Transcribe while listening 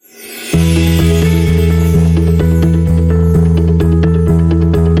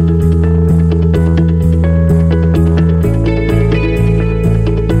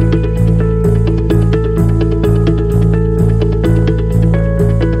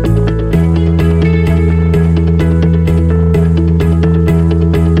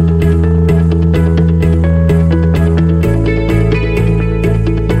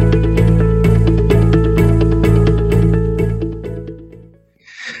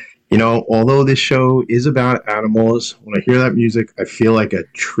Although this show is about animals, when I hear that music, I feel like a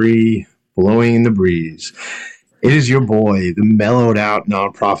tree blowing in the breeze. It is your boy, the mellowed out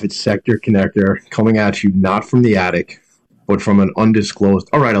nonprofit sector connector, coming at you not from the attic, but from an undisclosed,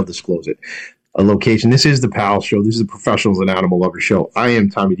 all right, I'll disclose it, a location. This is the PAL show. This is the Professionals and Animal Lovers show. I am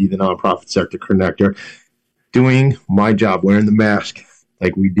Tommy D, the nonprofit sector connector, doing my job, wearing the mask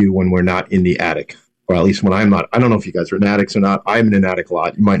like we do when we're not in the attic. Or at least when I'm not. I don't know if you guys are in attics or not. I'm in an attic a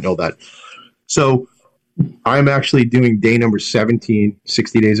lot. You might know that. So I'm actually doing day number 17,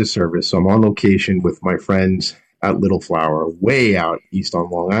 60 days of service. So I'm on location with my friends at Little Flower, way out east on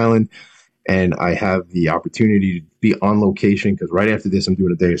Long Island. And I have the opportunity to be on location because right after this, I'm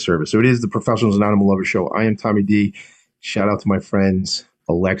doing a day of service. So it is the Professionals and Animal Lovers show. I am Tommy D. Shout out to my friends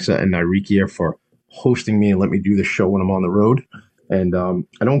Alexa and Nyrikia for hosting me and let me do the show when I'm on the road. And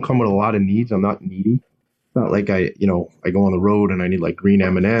I don't come with a lot of needs. I'm not needy. It's not like I go on the road and I need like green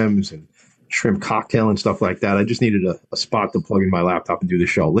M&Ms and shrimp cocktail and stuff like that. I just needed a spot to plug in my laptop and do the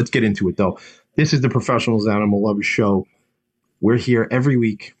show. Let's get into it, though. This is the Professionals Animal Lovers show. We're here every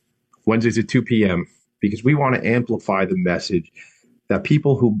week, Wednesdays at 2 p.m., because we want to amplify the message that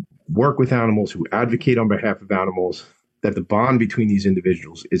people who work with animals, who advocate on behalf of animals, that the bond between these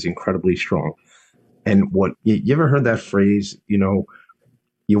individuals is incredibly strong. And what you ever heard that phrase, you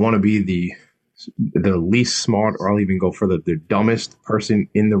want to be the least smart, or I'll even go further, the dumbest person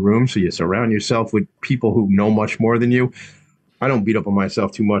in the room. So you surround yourself with people who know much more than you. I don't beat up on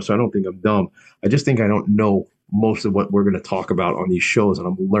myself too much, so I don't think I'm dumb. I just think I don't know most of what we're going to talk about on these shows, and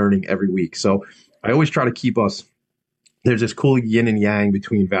I'm learning every week. So I always try to keep us, there's this cool yin and yang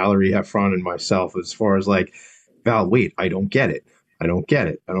between Valerie Heffron and myself as far as like, Val, wait, I don't get it. I don't get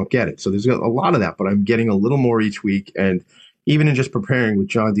it. So there's a lot of that, but I'm getting a little more each week. And even in just preparing with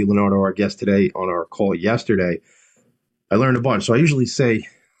John DiLeonardo, our guest today on our call yesterday, I learned a bunch. So I usually say,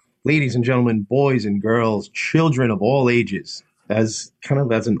 ladies and gentlemen, boys and girls, children of all ages, as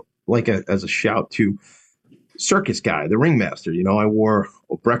a shout to circus guy, the ringmaster. I wore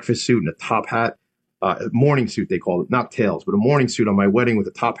a breakfast suit and a top hat, morning suit, they call it, not tails, but a morning suit on my wedding with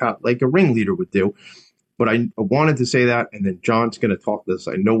a top hat like a ringleader would do. But I wanted to say that, and then John's going to talk this.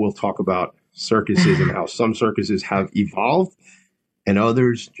 I know we'll talk about circuses and how some circuses have evolved and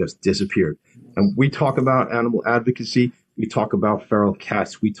others just disappeared. And we talk about animal advocacy. We talk about feral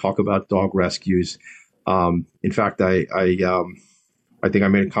cats. We talk about dog rescues. In fact, I think I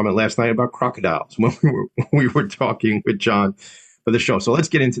made a comment last night about crocodiles when we were talking with John for the show. So let's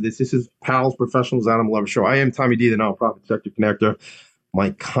get into this. This is PAL's Professionals Animal Lover Show. I am Tommy D, the nonprofit sector connector, my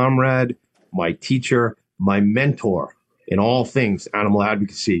comrade, my teacher, my mentor in all things animal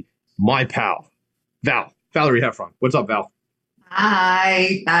advocacy, my pal, Valerie Heffron. What's up, Val?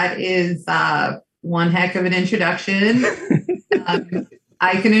 Hi, that is one heck of an introduction.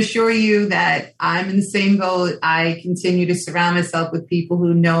 I can assure you that I'm in the same boat. I continue to surround myself with people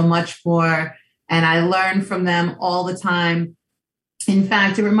who know much more, and I learn from them all the time. In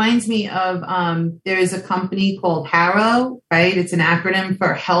fact, it reminds me of there is a company called HARO, right? It's an acronym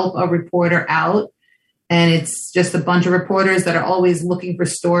for Help a Reporter Out. And it's just a bunch of reporters that are always looking for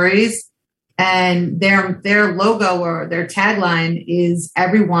stories. And their logo or their tagline is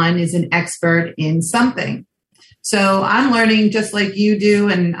everyone is an expert in something. So I'm learning just like you do.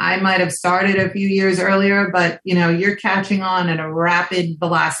 And I might have started a few years earlier, but you're catching on at a rapid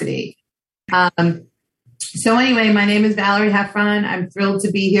velocity. So anyway, my name is Valerie Heffron. I'm thrilled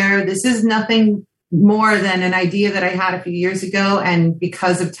to be here. This is nothing more than an idea that I had a few years ago. And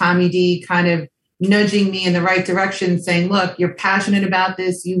because of Tommy D kind of nudging me in the right direction, saying, look, you're passionate about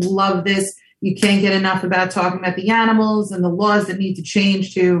this. You love this. You can't get enough about talking about the animals and the laws that need to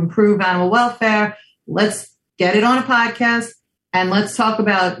change to improve animal welfare. Let's get it on a podcast and let's talk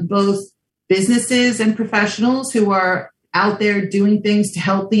about both businesses and professionals who are out there doing things to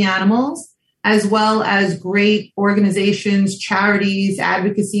help the animals, as well as great organizations, charities,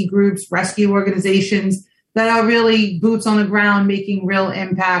 advocacy groups, rescue organizations that are really boots on the ground, making real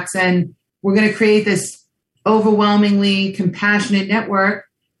impacts. And we're going to create this overwhelmingly compassionate network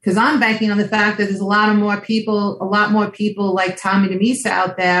because I'm banking on the fact that there's a lot more people like Tommy DeMisa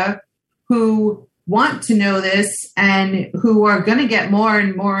out there who want to know this and who are going to get more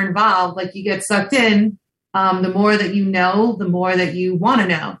and more involved. Like you get sucked in, the more that you know, the more that you want to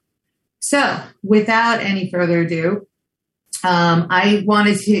know. So without any further ado, I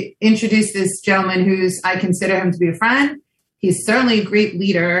wanted to introduce this gentleman I consider him to be a friend. He's certainly a great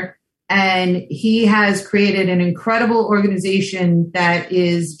leader. And he has created an incredible organization that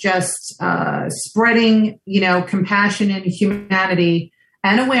is just spreading, compassion and humanity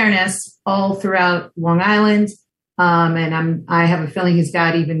and awareness all throughout Long Island. And I have a feeling he's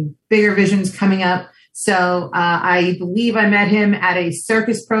got even bigger visions coming up. So I believe I met him at a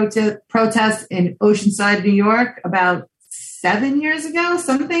circus protest in Oceanside, New York, about 7 years ago,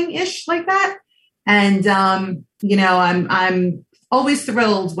 something ish like that. And I'm always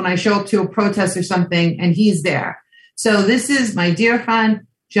thrilled when I show up to a protest or something and he's there. So this is my dear friend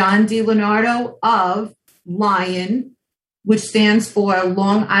John DiLeonardo of Lion, which stands for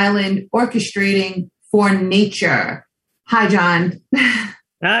Long Island Orchestrating for Nature. Hi, John.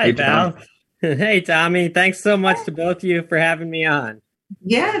 Hi, Val. Hey, Tommy. Thanks so much to both of you for having me on.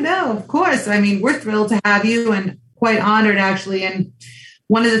 Yeah, no, of course. I mean, we're thrilled to have you and quite honored, actually. And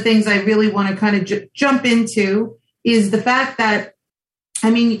one of the things I really want to kind of jump into is the fact that, I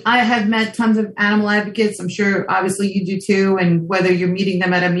mean, I have met tons of animal advocates. I'm sure, obviously, you do too. And whether you're meeting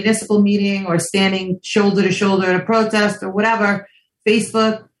them at a municipal meeting or standing shoulder to shoulder at a protest or whatever,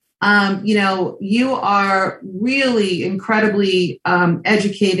 Facebook, you are really incredibly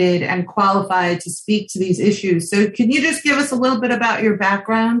educated and qualified to speak to these issues. So can you just give us a little bit about your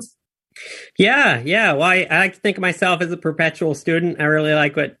background? Yeah. Well, I like to think of myself as a perpetual student. I really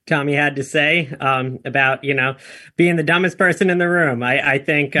like what Tommy had to say about, being the dumbest person in the room. I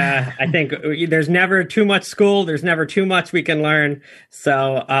think there's never too much school. There's never too much we can learn.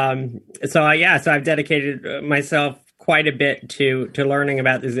 So I've dedicated myself quite a bit to learning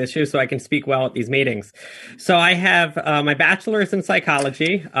about these issues so I can speak well at these meetings. So I have my bachelor's in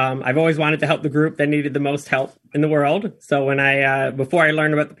psychology. I've always wanted to help the group that needed the most help in the world. So when before I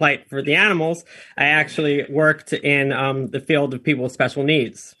learned about the plight for the animals, I actually worked in the field of people with special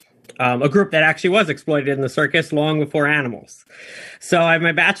needs. A group that actually was exploited in the circus long before animals. So I have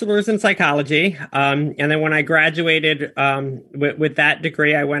my bachelor's in psychology. And then when I graduated with that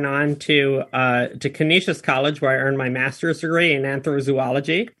degree, I went on to Canisius College, where I earned my master's degree in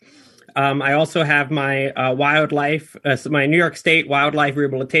anthrozoology. I also have my my New York State wildlife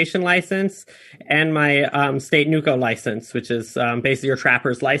rehabilitation license and my state NUCO license, which is basically your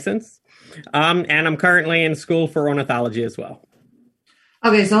trapper's license. And I'm currently in school for ornithology as well.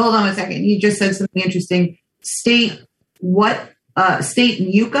 Okay, so hold on a second. You just said something interesting. State what? State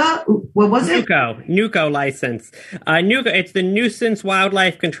NUCA? What was it? NUCO license. NUCO, it's the Nuisance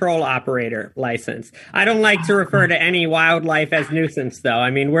Wildlife Control Operator license. I don't like to refer to any wildlife as nuisance, though.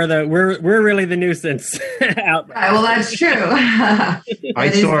 I mean, we're really the nuisance out there. Right, well, that's true. That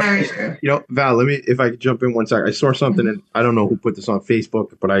is very true. Val, if I could jump in one second. I saw something, and I don't know who put this on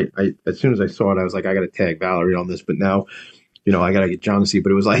Facebook, but I as soon as I saw it, I was like, I got to tag Valerie on this. But now, I got to get John to see.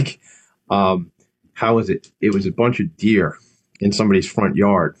 But it was like, how is it? It was a bunch of deer in somebody's front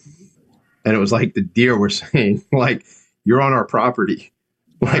yard. And it was like the deer were saying, like, you're on our property,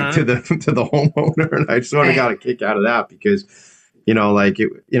 like to the homeowner. And I sort of got a kick out of that because, they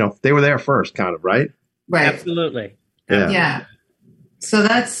were there first, kind of, right? Right. Absolutely. Yeah. So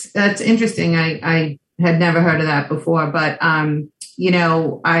that's interesting. I had never heard of that before, but, I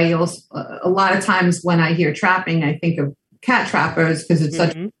also, a lot of times when I hear trapping, I think of cat trappers because it's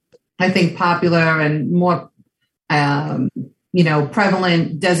such, I think, popular and more,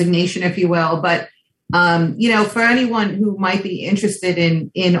 prevalent designation, if you will. But, for anyone who might be interested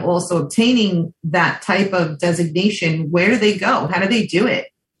in also obtaining that type of designation, where do they go? How do they do it?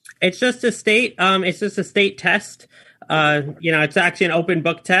 It's just a state test. It's actually an open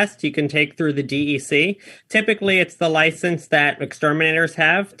book test you can take through the DEC. Typically, it's the license that exterminators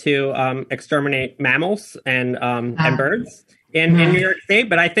have to exterminate mammals and birds in New York State.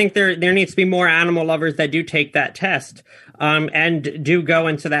 But I think there needs to be more animal lovers that do take that test and do go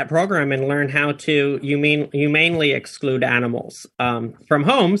into that program and learn how to humanely exclude animals from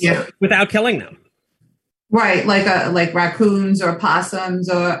homes without killing them. Right, like raccoons or possums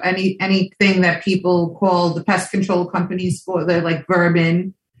or anything that people call the pest control companies for, they're like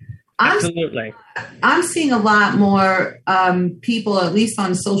vermin. Absolutely. I'm seeing a lot more people, at least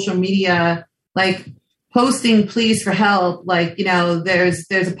on social media, like posting pleas for help. Like, there's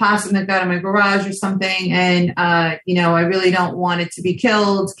a possum that got in my garage or something, and I really don't want it to be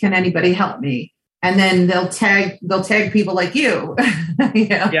killed. Can anybody help me? And then they'll tag people like you.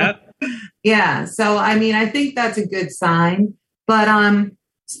 Yeah. Yeah. So, I mean, I think that's a good sign. But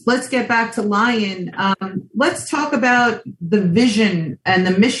let's get back to Lion. Let's talk about the vision and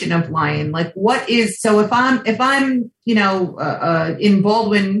the mission of Lion. Like, if I'm in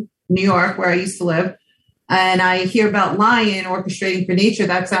Baldwin, New York, where I used to live, and I hear about Lion orchestrating for nature,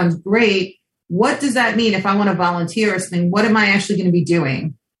 that sounds great. What does that mean if I want to volunteer or something? What am I actually going to be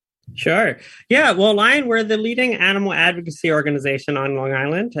doing? Sure. Yeah. Well, Lion, we're the leading animal advocacy organization on Long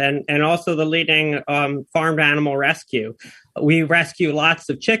Island and also the leading farmed animal rescue. We rescue lots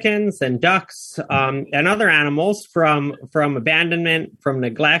of chickens and ducks and other animals from abandonment, from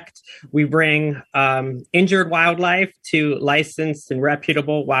neglect. We bring injured wildlife to licensed and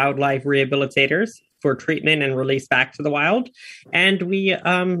reputable wildlife rehabilitators for treatment and release back to the wild. And we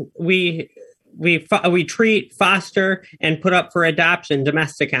treat, foster, and put up for adoption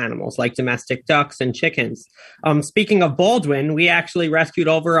domestic animals like domestic ducks and chickens. Speaking of Baldwin, we actually rescued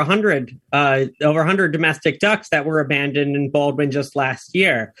over 100 domestic ducks that were abandoned in Baldwin just last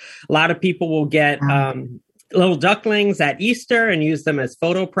year. A lot of people will get little ducklings at Easter and use them as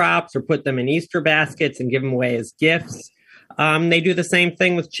photo props or put them in Easter baskets and give them away as gifts. They do the same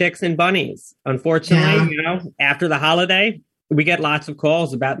thing with chicks and bunnies. Unfortunately, after the holiday, we get lots of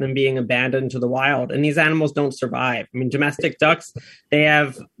calls about them being abandoned to the wild, and these animals don't survive. I mean, domestic ducks, they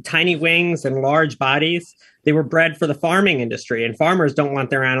have tiny wings and large bodies. They were bred for the farming industry, and farmers don't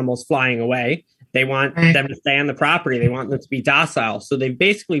want their animals flying away. They want them to stay on the property. They want them to be docile. So they've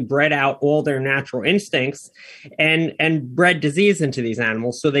basically bred out all their natural instincts and bred disease into these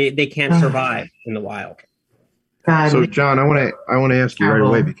animals, so they can't survive in the wild. So, John, I want to ask you right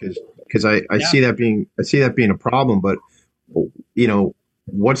away because I see that being a problem, but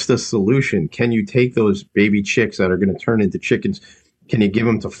what's the solution? Can you take those baby chicks that are going to turn into chickens? Can you give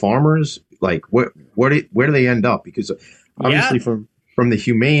them to farmers? Like where do they end up? Because obviously from the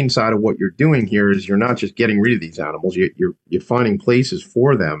humane side of what you're doing here is you're not just getting rid of these animals. You're finding places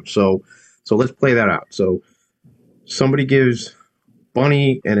for them. So let's play that out. So somebody gives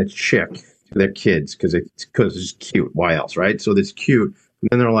Bunny and a chick to their kids because it's cute. Why else, right? So it's cute. And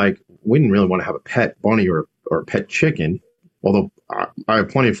then they're like, we didn't really want to have a pet bunny or a pet chicken. Although I have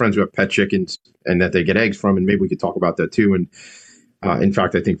plenty of friends who have pet chickens and that they get eggs from, and maybe we could talk about that too. And in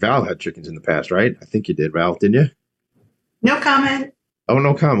fact, I think Val had chickens in the past, right? I think you did, Val, didn't you? No comment. Oh,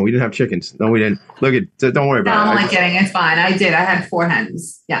 no comment. We didn't have chickens. No, we didn't. Look, don't worry about it. I'm only kidding. It's fine. I did. I had 4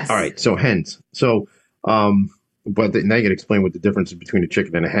 hens. Yes. All right. So hens. So, but now you got to explain what the difference is between a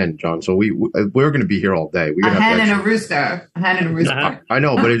chicken and a hen, John. So we're going to be here all day. A hen and a rooster. A hen and a rooster. I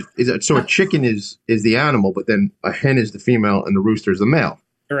know, but so a chicken is the animal, but then a hen is the female and the rooster is the male.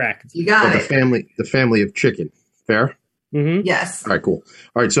 Correct. You got it. The family of chicken. Fair? Mm-hmm. Yes. All right, cool.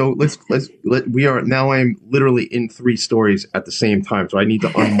 All right, so I'm literally in 3 stories at the same time, so I need to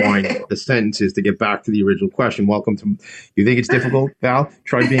unwind the sentences to get back to the original question. Welcome to. You think it's difficult, Val?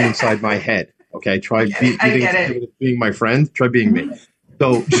 Try being inside my head. Okay, try being my friend. Try being me.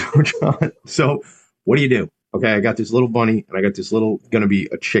 So John, so what do you do? Okay, I got this little bunny, and I got this little gonna be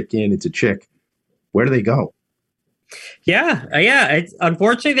a chicken. It's a chick. Where do they go? Yeah. It's,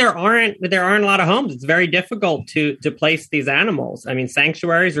 unfortunately, there aren't a lot of homes. It's very difficult to place these animals. I mean,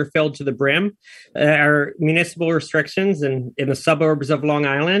 sanctuaries are filled to the brim. Our municipal restrictions in the suburbs of Long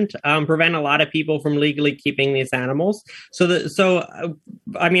Island prevent a lot of people from legally keeping these animals.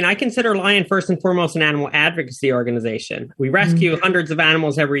 I consider Lion first and foremost an animal advocacy organization. We rescue hundreds of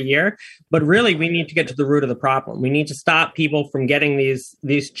animals every year, but really we need to get to the root of the problem. We need to stop people from getting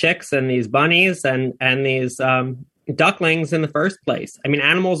these chicks and these bunnies and these ducklings in the first place. I mean,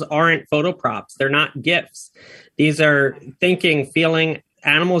 animals aren't photo props. They're not gifts. These are thinking, feeling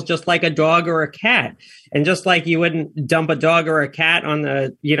animals just like a dog or a cat. And just like you wouldn't dump a dog or a cat on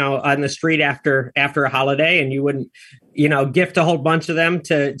the street after a holiday, and you wouldn't, gift a whole bunch of them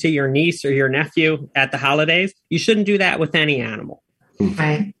to your niece or your nephew at the holidays, you shouldn't do that with any animal.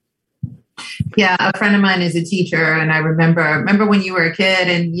 Right. Yeah, a friend of mine is a teacher, and I remember when you were a kid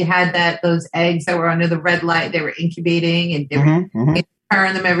and you had those eggs that were under the red light, they were incubating and they were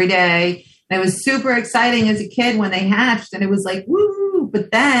preparing them every day. And it was super exciting as a kid when they hatched, and it was like, woo!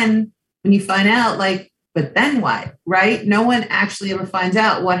 But then when you find out, but then what, right? No one actually ever finds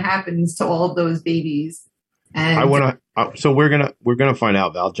out what happens to all of those babies. And so we're gonna find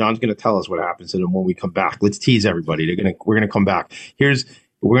out, Val. John's gonna tell us what happens to them when we come back. Let's tease everybody. We're gonna come back.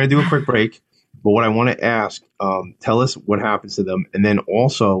 We're going to do a quick break, but what I want to ask, tell us what happens to them. And then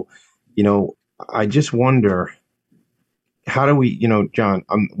also, I just wonder, how do we, John,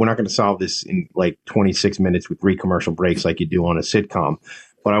 we're not going to solve this in like 26 minutes with 3 commercial breaks like you do on a sitcom,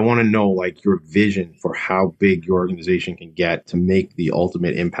 but I want to know your vision for how big your organization can get to make the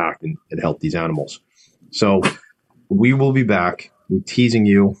ultimate impact and help these animals. So we will be back. We're teasing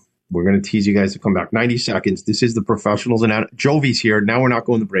you. We're going to tease you guys to come back. 90 seconds. This is the professionals. And Jovi's here. Now we're not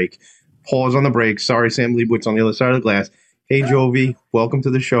going to break. Pause on the break. Sorry, Sam Leibowitz on the other side of the glass. Hey, Jovi. Welcome to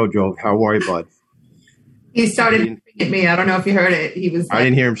the show, Jove. How are you, bud? He started laughing at me. I don't know if you heard it. He was. I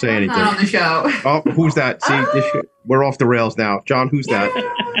didn't hear him say anything. Not on the show. Oh, who's that? See, we're off the rails now. John, who's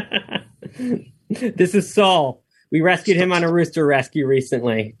that? This is Saul. We rescued him on a rooster rescue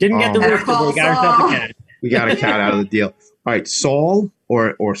recently. Didn't get the rooster, but we got ourselves a cat. We got a cat out of the deal. All right, Saul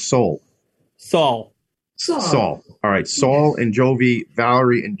or Soul? Saul. All right, Saul and Jovi,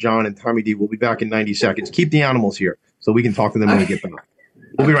 Valerie and John and Tommy D will be back in 90 seconds. Keep the animals here so we can talk to them when we get back.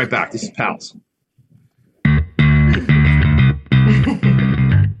 We'll be right back. This is Pals.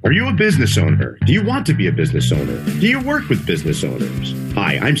 Are you a business owner? Do you want to be a business owner? Do you work with business owners?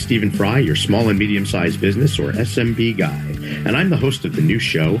 Hi, I'm Stephen Fry, your small and medium-sized business or SMB guy, and I'm the host of the new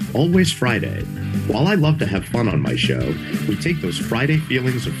show, Always Friday. While I love to have fun on my show, we take those Friday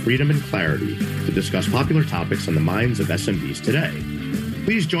feelings of freedom and clarity to discuss popular topics on the minds of SMBs today.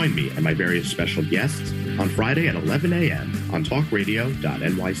 Please join me and my various special guests on Friday at 11 a.m. on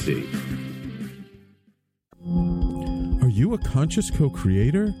talkradio.nyc. Are you a conscious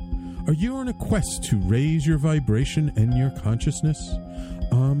co-creator? Are you on a quest to raise your vibration and your consciousness?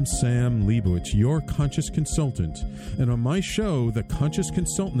 I'm Sam Leibowitz, your conscious consultant, and on my show, The Conscious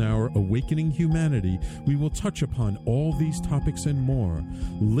Consultant Hour, Awakening Humanity, we will touch upon all these topics and more.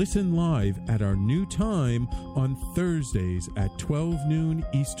 Listen live at our new time on Thursdays at 12 noon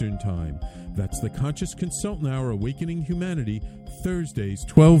Eastern Time. That's The Conscious Consultant Hour, Awakening Humanity, Thursdays,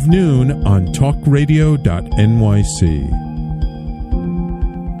 12 noon on talkradio.nyc.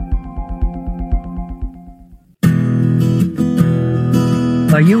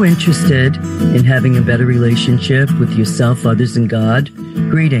 Are you interested in having a better relationship with yourself, others, and God?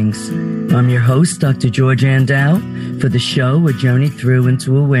 Greetings. I'm your host, Dr. George Andow, for the show A Journey Through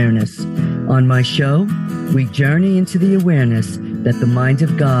into Awareness. On my show, we journey into the awareness that the mind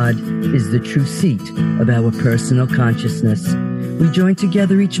of God is the true seat of our personal consciousness. We join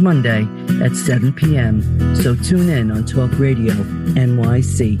together each Monday at 7 p.m., so tune in on Talk Radio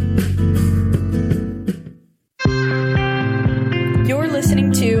NYC. You're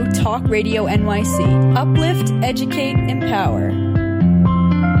listening to Talk Radio NYC. Uplift, educate, empower.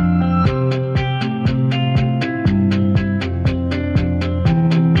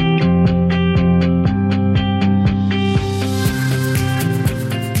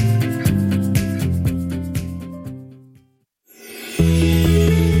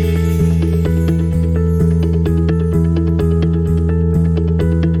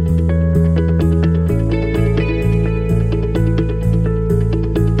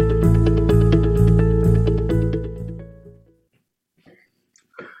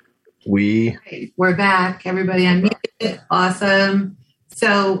 We're back. Everybody unmuted. Awesome.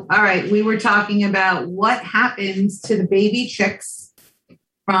 So, all right, we were talking about what happens to the baby chicks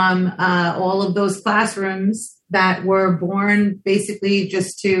from all of those classrooms that were born basically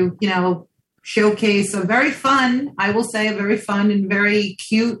just to, showcase a very fun, I will say a very fun and very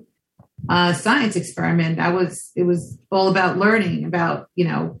cute science experiment. It was all about learning about,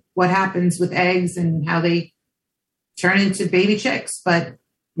 what happens with eggs and how they turn into baby chicks. But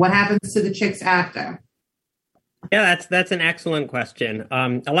what happens to the chicks after? Yeah, that's an excellent question.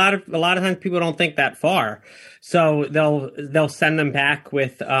 A lot of times people don't think that far, so they'll send them back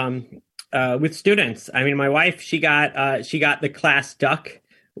with students. I mean, my wife she got the class duck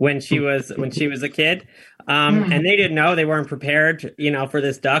when she was a kid, and they didn't know, they weren't prepared, for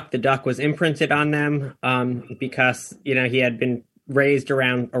this duck. The duck was imprinted on them because he had been raised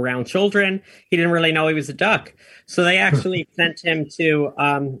around children. He didn't really know he was a duck, so they actually sent him to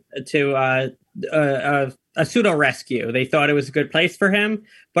a pseudo rescue. They thought it was a good place for him,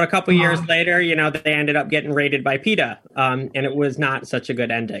 but a couple years later, they ended up getting raided by PETA, and it was not such a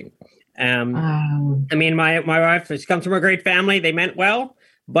good ending. I mean, my wife, she comes from a great family. They meant well,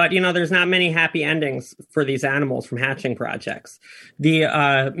 but there's not many happy endings for these animals from hatching projects.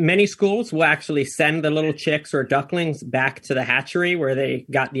 The many schools will actually send the little chicks or ducklings back to the hatchery where they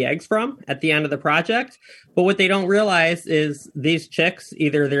got the eggs from at the end of the project. But what they don't realize is these chicks,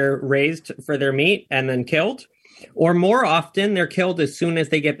 either they're raised for their meat and then killed, or more often they're killed as soon as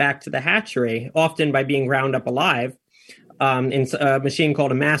they get back to the hatchery, often by being ground up alive in a machine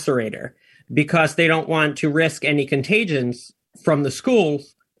called a macerator, because they don't want to risk any contagions from the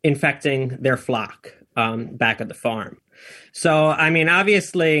schools infecting their flock back at the farm. So, I mean,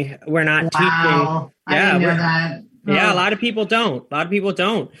 obviously, we're not teaching. I didn't know that. Yeah, a lot of people don't.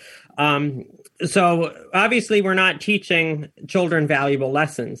 So obviously we're not teaching children valuable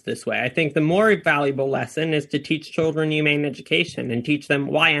lessons this way. I think the more valuable lesson is to teach children humane education and teach them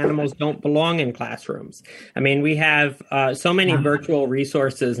why animals don't belong in classrooms. I mean, we have so many virtual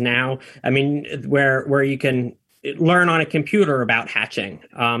resources now. I mean, where you can learn on a computer about hatching,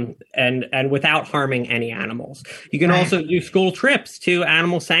 and without harming any animals. You can also do school trips to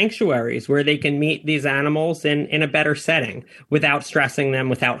animal sanctuaries where they can meet these animals in a better setting without stressing them,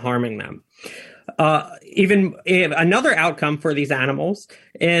 without harming them. Even another outcome for these animals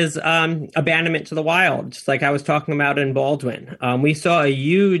is abandonment to the wild, just like I was talking about in Baldwin. We saw a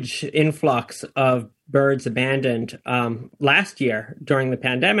huge influx of birds abandoned last year during the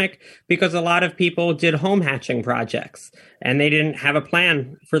pandemic because a lot of people did home hatching projects and they didn't have a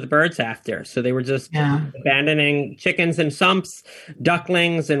plan for the birds after. So they were just abandoning chickens in sumps,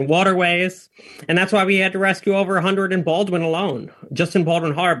 ducklings in waterways. And that's why we had to rescue over 100 in Baldwin alone, just in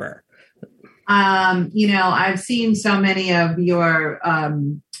Baldwin Harbor. I've seen so many of your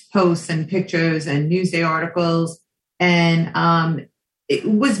posts and pictures and Newsday articles, and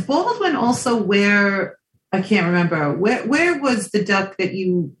was Baldwin also where, I can't remember, where was the duck that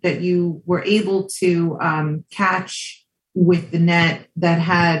you were able to catch with the net that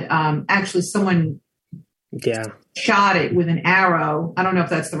had actually someone shot it with an arrow? I don't know if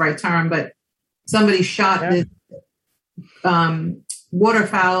that's the right term, but somebody shot this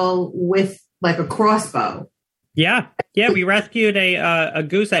waterfowl with like a crossbow. Yeah, we rescued a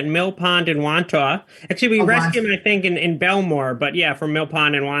goose at Mill Pond in Wantagh. Actually, we rescued him, I think, in Belmore, but from Mill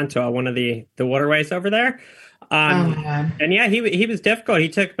Pond in Wantagh, one of the waterways over there. And he was difficult. He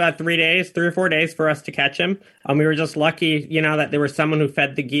took about 3 or 4 days for us to catch him. We were just lucky, that there was someone who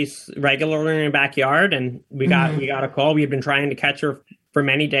fed the geese regularly in the backyard, and we got a call. We had been trying to catch her for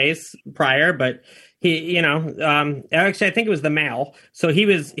many days prior, but he, actually, I think it was the male. So he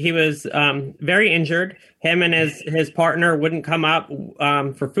was very injured. Him and his partner wouldn't come up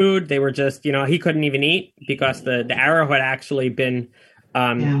for food. They were just, he couldn't even eat because the arrow had actually been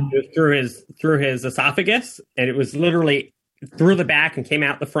through his esophagus, and it was literally through the back and came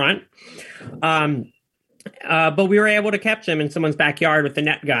out the front. But we were able to catch him in someone's backyard with the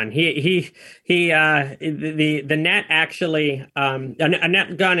net gun. The net actually, a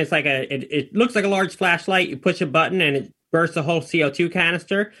net gun is like it looks like a large flashlight. You push a button and it bursts a whole CO2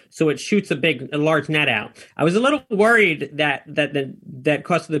 canister. So it shoots a large net out. I was a little worried that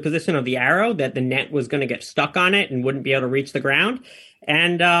because of the position of the arrow, that the net was going to get stuck on it and wouldn't be able to reach the ground.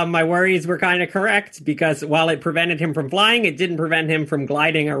 And my worries were kind of correct, because while it prevented him from flying, it didn't prevent him from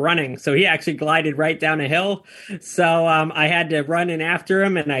gliding or running. So he actually glided right down a hill. So I had to run in after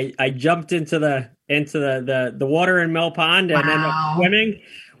him, and I jumped into the water in Mill Pond and ended up swimming.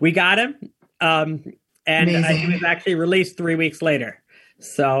 We got him, and he was actually released 3 weeks later.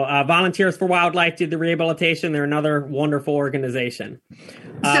 So Volunteers for Wildlife did the rehabilitation. They're another wonderful organization.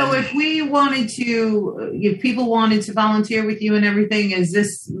 So if people wanted to volunteer with you and everything, is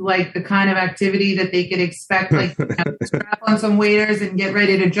this like the kind of activity that they could expect? Like, strap on some waders and get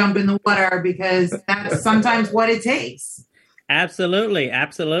ready to jump in the water, because that's sometimes what it takes. Absolutely.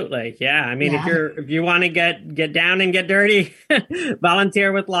 Yeah. I mean, if you want to get down and get dirty,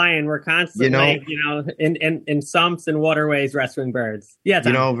 volunteer with Lion. We're constantly, in sumps and waterways rescuing birds. Yeah.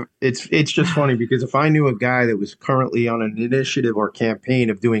 Tom. It's just funny, because if I knew a guy that was currently on an initiative or campaign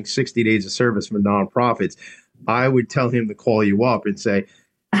of doing 60 days of service for nonprofits, I would tell him to call you up and say,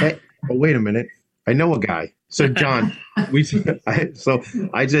 hey, wait a minute. I know a guy. So John, I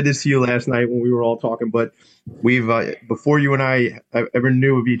said this to you last night when we were all talking, but we've before you and I ever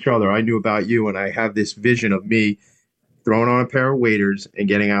knew of each other, I knew about you, and I have this vision of me throwing on a pair of waders and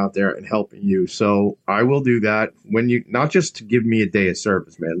getting out there and helping you. So I will do that when you, not just to give me a day of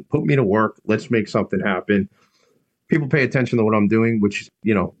service, man. Put me to work. Let's make something happen. People pay attention to what I'm doing, which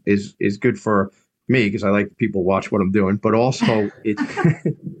is good for me, because I like people watch what I'm doing, but also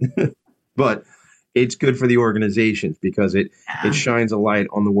it's good for the organizations, because it shines a light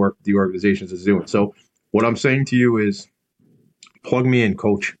on the work the organizations is doing. So what I'm saying to you is, plug me in,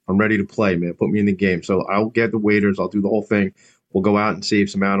 coach. I'm ready to play, man. Put me in the game. So I'll get the waders. I'll do the whole thing. We'll go out and save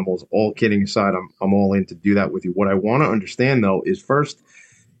some animals. All kidding aside, I'm all in to do that with you. What I want to understand, though, is first,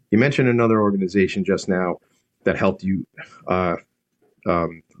 you mentioned another organization just now that helped you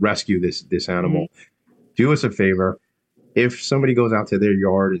rescue this animal. Mm-hmm. Do us a favor. If somebody goes out to their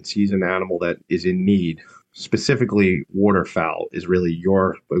yard and sees an animal that is in need, specifically waterfowl is really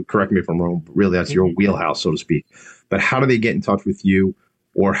correct me if I'm wrong, really that's your wheelhouse, so to speak. But how do they get in touch with you,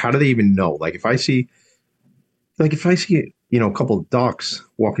 or how do they even know? Like if I see a couple of ducks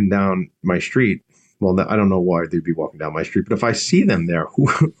walking down my street, well, I don't know why they'd be walking down my street, but if I see them there,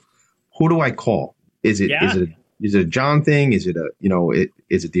 who do I call? Is it a John thing? Is it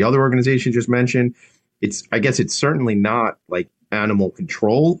is it the other organization just mentioned? I guess it's certainly not like animal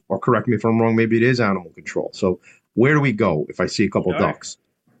control, or correct me if I'm wrong, maybe it is animal control. So where do we go if I see a couple of ducks?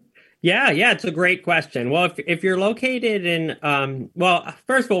 Yeah, it's a great question. Well, if you're located in, well,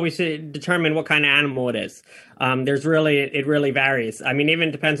 first of all, we should determine what kind of animal it is. It really varies. I mean, even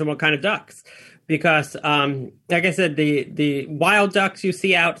depends on what kind of ducks, because, like I said, the wild ducks you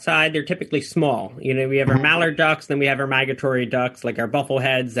see outside, they're typically small. You know, we have our mallard ducks, then we have our migratory ducks, like our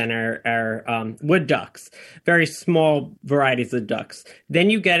buffleheads and our wood ducks, very small varieties of ducks.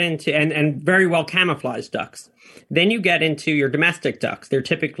 Then you get into, and very well camouflaged ducks. Then you get into your domestic ducks. They're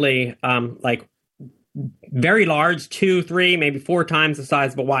typically like very large, 2, 3, maybe 4 times the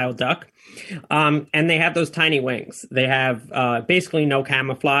size of a wild duck. And they have those tiny wings. They have basically no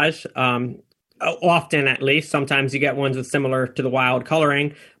camouflage, often at least. Sometimes you get ones with similar to the wild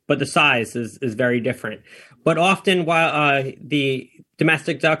coloring, but the size is very different. But often while the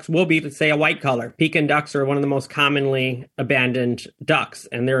domestic ducks will be, let's say, a white color. Pekin ducks are one of the most commonly abandoned ducks,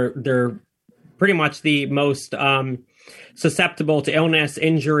 and they're pretty much the most susceptible to illness,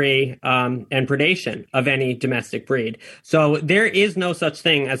 injury, and predation of any domestic breed. So there is no such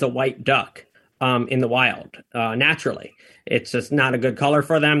thing as a white duck in the wild, naturally. It's just not a good color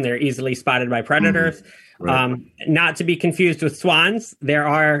for them. They're easily spotted by predators. Right. Not to be confused with swans. There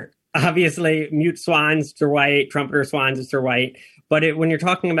are obviously mute swans that are white, trumpeter swans that are white. But when you're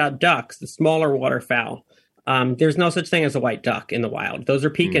talking about ducks, the smaller waterfowl, there's no such thing as a white duck in the wild. Those are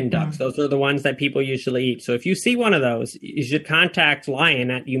Pekin ducks. Those are the ones that people usually eat. So if you see one of those, you should contact Lion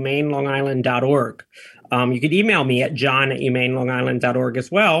at humanelongisland.org. You could email me at john@humanelongisland.org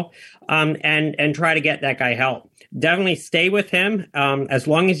as well, and try to get that guy help. Definitely stay with him as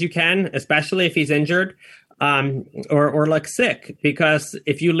long as you can, especially if he's injured. Or like sick, because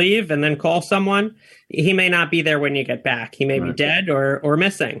if you leave and then call someone, he may not be there when you get back. He may be dead or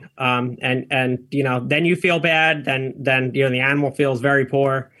missing. And you know, then you feel bad. Then you know, the animal feels very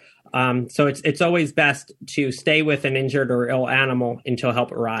poor. So it's always best to stay with an injured or ill animal until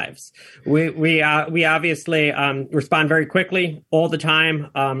help arrives. We obviously respond very quickly all the time.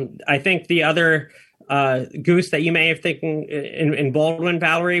 I think the other goose that you may have thinking in Baldwin,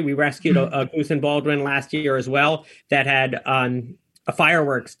 Valerie, we rescued a goose in Baldwin last year as well that had a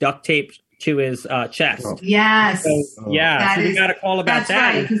fireworks duct taped to his chest. Yes. So, yeah. So we got a call about that's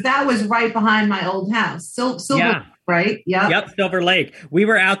that. Right, because that was right behind my old house. Silver, right? Yep, Silver Lake. We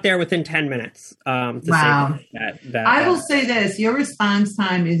were out there within 10 minutes. Wow. I will say this, your response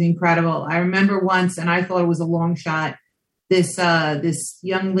time is incredible. I remember once, and I thought it was a long shot, this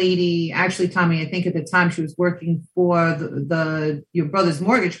young lady, actually, Tommy, I think at the time she was working for your brother's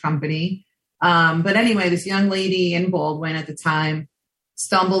mortgage company. But anyway, this young lady in Baldwin at the time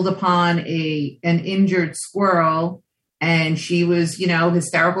stumbled upon an injured squirrel, and she was, you know,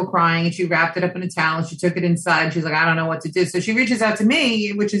 hysterical crying, and she wrapped it up in a towel and she took it inside. She's like, I don't know what to do. So she reaches out to me,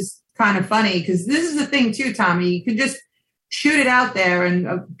 which is kind of funny because this is the thing too, Tommy, you can just shoot it out there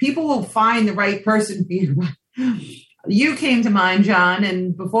and people will find the right person for you. You came to mind, John,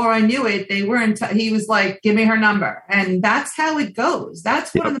 and before I knew it, they were he was like, give me her number. And that's how it goes.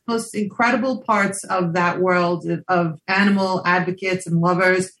 That's one of the most incredible parts of that world of animal advocates and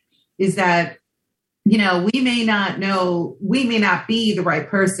lovers is that, you know, we may not be the right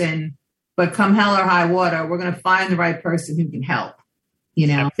person, but come hell or high water, we're going to find the right person who can help, you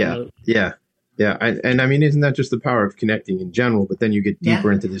know? Yeah. And I mean, isn't that just the power of connecting in general? But then you get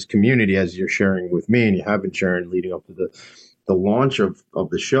deeper into this community as you're sharing with me, and you have been sharing leading up to the launch of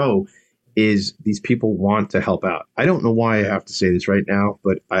the show, is these people want to help out. I don't know why I have to say this right now,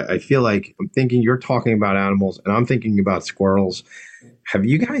 but I feel like I'm thinking you're talking about animals and I'm thinking about squirrels. Have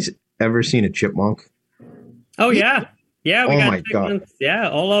you guys ever seen a chipmunk? Oh, yeah. Yeah, we got God. Yeah,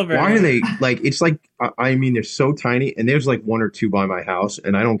 all over. Why are they like? It's like I mean, they're so tiny, and there's like 1 or 2 by my house,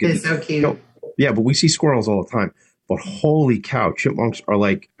 and I don't get. It's so cute. No, yeah, but we see squirrels all the time. But holy cow, chipmunks are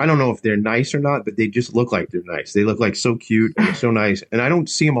like, I don't know if they're nice or not, but they just look like they're nice. They look like so cute and so nice, and I don't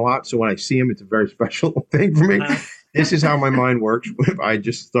see them a lot. So when I see them, it's a very special thing for me. This is how my mind works. I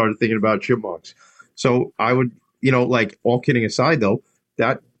just started thinking about chipmunks. So I would, you know, like all kidding aside, though,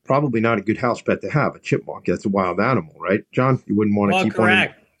 that. Probably not a good house pet to have, a chipmunk. That's a wild animal, right, John? You wouldn't want to keep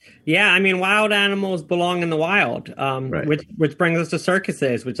correct. Yeah, I mean, wild animals belong in the wild, right. which brings us to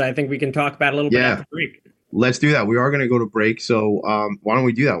circuses, which I think we can talk about a little bit after break. Let's do that. We are going to go to break, so why don't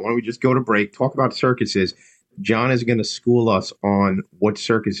we do that? Why don't we just go to break, talk about circuses. John is going to school us on what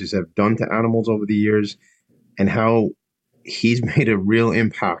circuses have done to animals over the years and how he's made a real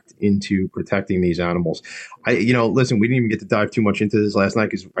impact into protecting these animals. Listen, we didn't even get to dive too much into this last night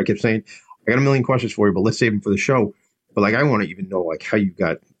because I kept saying, I got a million questions for you, but let's save them for the show. But like, I want to even know like how you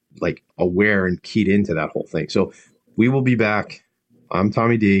got like aware and keyed into that whole thing. So we will be back. I'm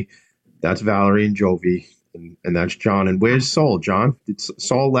Tommy D. That's Valerie and Jovi. And that's John. And where's Saul, John? Did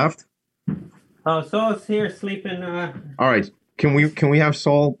Saul left? Oh, Saul's here sleeping. All right. Can we have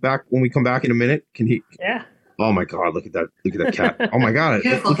Saul back when we come back in a minute? Can he? Yeah. Oh my God! Look at that! Look at that cat! Oh my God!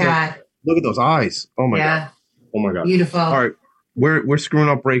 Beautiful cat. Look at those eyes! Oh my God! Oh my God! Beautiful. All right, we're screwing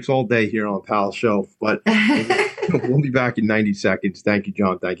up breaks all day here on Pal's show, but we'll be back in 90 seconds. Thank you,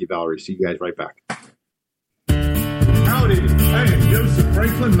 John. Thank you, Valerie. See you guys right back. Howdy, I am Joseph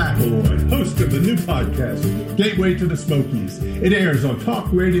Franklin McElroy, host of the new podcast, Gateway to the Smokies. It airs on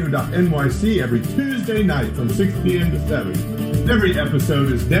talkradio.nyc every Tuesday night from 6 p.m. to 7. Every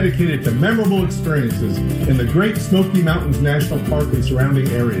episode is dedicated to memorable experiences in the Great Smoky Mountains National Park and surrounding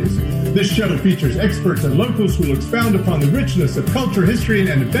areas. This show features experts and locals who will expound upon the richness of culture, history,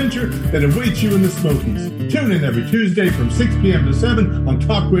 and adventure that awaits you in the Smokies. Tune in every Tuesday from 6 p.m. to 7 on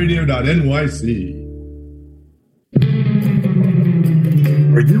talkradio.nyc.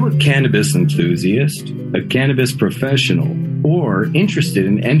 Are you a cannabis enthusiast, a cannabis professional, or interested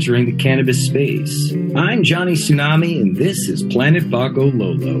in entering the cannabis space? I'm Johnny Tsunami, and this is Planet Paco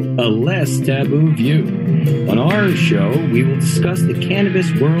Lolo, a less taboo view. On our show, we will discuss the cannabis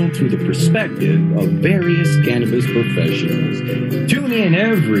world through the perspective of various cannabis professionals. Tune in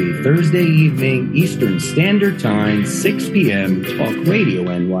every Thursday evening, Eastern Standard Time, 6 p.m., Talk Radio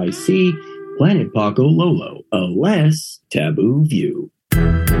NYC, Planet Paco Lolo, a less taboo view.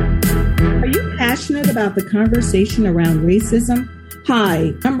 Are you passionate about the conversation around racism?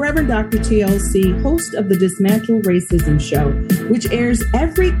 Hi, I'm Reverend Dr. TLC, host of the Dismantle Racism Show, which airs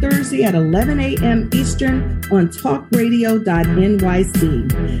every Thursday at 11 a.m. Eastern on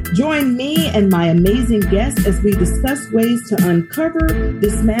talkradio.nyc. Join me and my amazing guests as we discuss ways to uncover,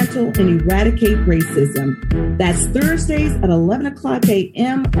 dismantle, and eradicate racism. That's Thursdays at 11 o'clock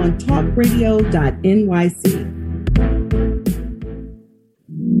a.m. on talkradio.nyc.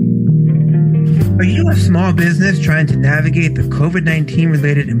 Are you a small business trying to navigate the COVID-19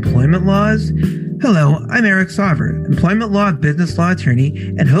 related employment laws? Hello, I'm Eric Sauver, employment law business law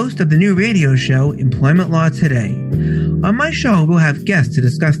attorney and host of the new radio show, Employment Law Today. On my show, we'll have guests to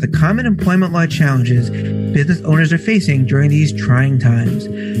discuss the common employment law challenges business owners are facing during these trying times.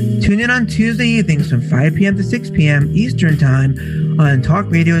 Tune in on Tuesday evenings from 5 p.m. to 6 p.m. Eastern Time on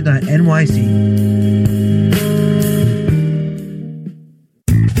talkradio.nyc.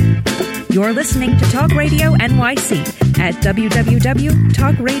 You're listening to Talk Radio NYC at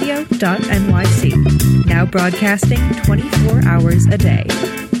www.talkradio.nyc. Now broadcasting 24 hours a day.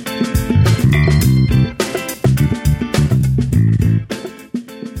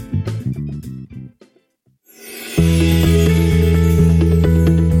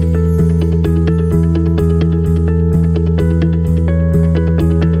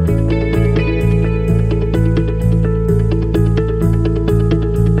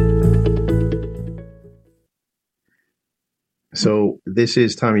 So this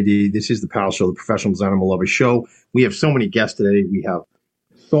is Tommy D. This is the Pal Show, the Professionals Animal Lovers Show. We have so many guests today. We have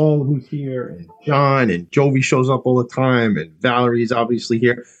Saul, who's here, and John, and Jovi shows up all the time, and Valerie's obviously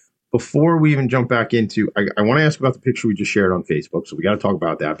here. Before we even jump back into, I want to ask about the picture we just shared on Facebook. So we got to talk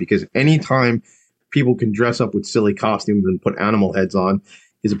about that, because anytime people can dress up with silly costumes and put animal heads on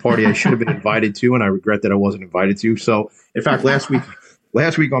is a party I should have been invited to, and I regret that I wasn't invited to. So, in fact, last week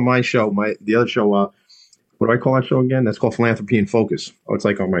on my show, the other show, what do I call that show again? That's called Philanthropy in Focus. Oh, it's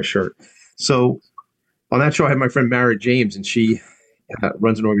like on my shirt. So on that show, I had my friend Mara James, and she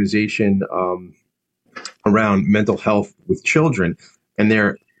runs an organization around mental health with children. And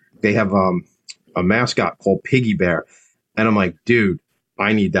they have a mascot called Piggy Bear. And I'm like, dude,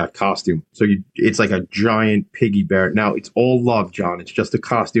 I need that costume. So it's like a giant piggy bear. Now, it's all love, John. It's just a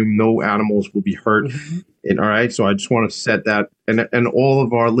costume. No animals will be hurt. Mm-hmm. And all right, so I just want to set that. And all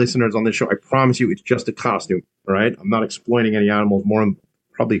of our listeners on this show, I promise you, it's just a costume. All right, I'm not exploiting any animals. More, I'm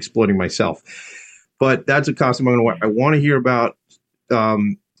probably exploiting myself. But that's a costume I'm going to wear. I want to hear about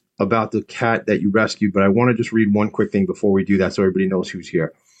the cat that you rescued, but I want to just read one quick thing before we do that, so everybody knows who's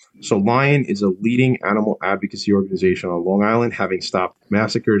here. So Lion is a leading animal advocacy organization on Long Island, having stopped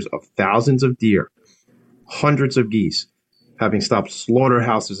massacres of thousands of deer, hundreds of geese, having stopped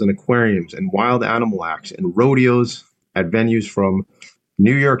slaughterhouses and aquariums and wild animal acts and rodeos at venues from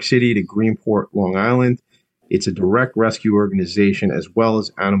New York City to Greenport, Long Island. It's a direct rescue organization as well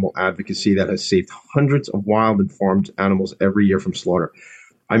as animal advocacy that has saved hundreds of wild and farmed animals every year from slaughter.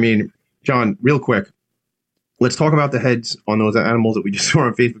 I mean, John, real quick, let's talk about the heads on those animals that we just saw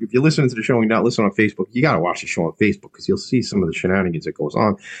on Facebook. If you're listening to the show and you're not listening on Facebook, you got to watch the show on Facebook because you'll see some of the shenanigans that goes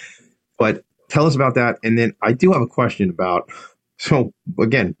on. But tell us about that. And then I do have a question about, so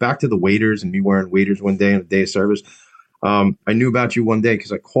again, back to the waders and me wearing waders one day on a day of service. I knew about you one day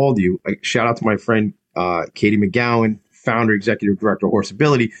because I called you. Shout out to my friend, Katie McGowan, founder, executive director of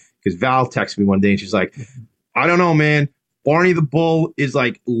Horseability. because Val texted me one day and she's like, I don't know, man. Barney the bull is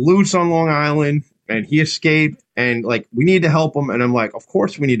like loose on Long Island and he escaped and like we need to help him. And I'm like, of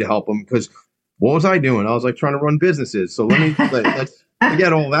course we need to help him because what was I doing? I was like trying to run businesses. So let's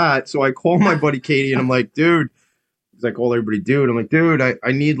forget all that. So I call my buddy Katie and I'm like, dude, he's like, call everybody dude. I'm like, dude,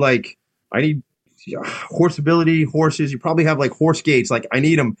 I need horse ability, horses. You probably have like horse gates. Like I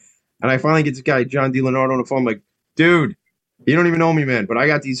need them. And I finally get this guy, John DiLeonardo, on the phone. I'm like, dude, you don't even know me, man, but I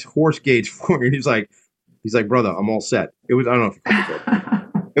got these horse gates for you. And he's like, brother, I'm all set. It was, I don't know if you can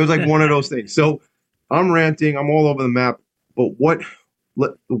it. It was like one of those things. So I'm ranting. I'm all over the map. But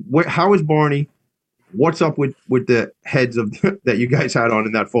how is Barney? What's up with the heads of that you guys had on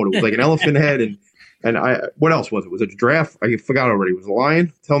in that photo? It was like an elephant head and what else was it? Was it a giraffe? I forgot already. It was a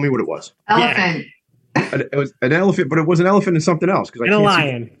lion? Tell me what it was. Elephant. Yeah. It was an elephant, but it was an elephant and something else. And a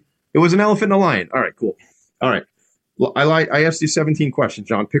lion. It was an elephant and a lion. All right, cool. All right. Well, I asked you 17 questions,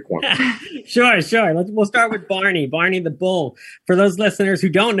 John. Pick one. Sure. We'll start with Barney. Barney the bull. For those listeners who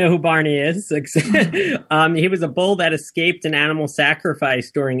don't know who Barney is, he was a bull that escaped an animal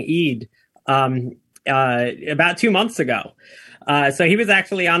sacrifice during Eid about 2 months ago. So he was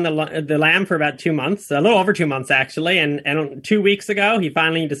actually on the lam for about 2 months, a little over 2 months actually. And 2 weeks ago, he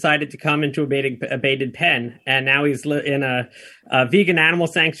finally decided to come into a baited pen. And now he's in a vegan animal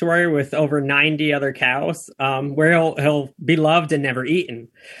sanctuary with over 90 other cows, where he'll be loved and never eaten.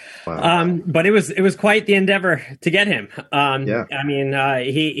 Wow. But it was quite the endeavor to get him. Yeah. I mean,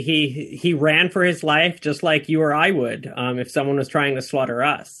 he ran for his life just like you or I would, if someone was trying to slaughter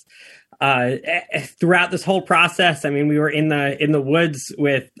us. Throughout this whole process, I mean, we were in the woods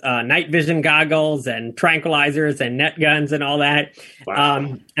with night vision goggles and tranquilizers and net guns and all that.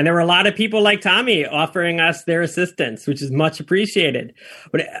 Wow. And there were a lot of people like Tommy offering us their assistance, which is much appreciated.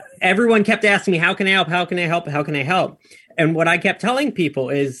 But everyone kept asking me, how can I help? How can I help? How can I help? And what I kept telling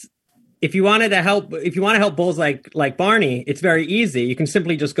people is, if you want to help bulls like Barney, it's very easy. You can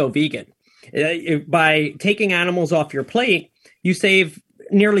simply just go vegan. By taking animals off your plate, you save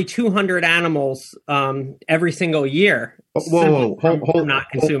nearly 200 animals every single year. Whoa, hold not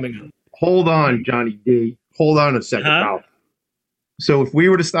consuming them. Hold on, Johnny D. Hold on a second, pal. So if we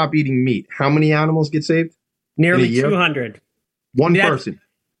were to stop eating meat, how many animals get saved? Nearly 200. One person.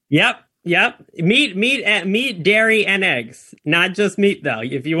 Yep. Meat, dairy, and eggs. Not just meat, though.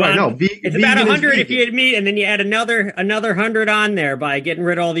 If you want, it's about 100 if you eat meat, and then you add another 100 on there by getting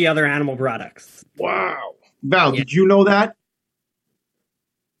rid of all the other animal products. Wow, Val, did you know that?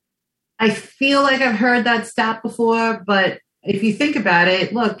 I feel like I've heard that stat before, but if you think about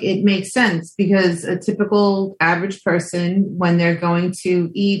it, look, it makes sense because a typical average person, when they're going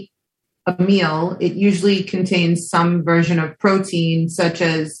to eat a meal, it usually contains some version of protein, such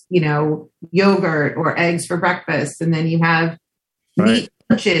as, yogurt or eggs for breakfast. And then you have meat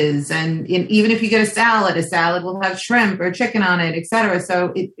lunches. And even if you get a salad will have shrimp or chicken on it, et cetera.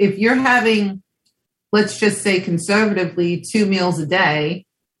 So if you're having, let's just say conservatively, 2 meals a day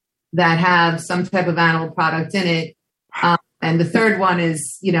that have some type of animal product in it, and the third one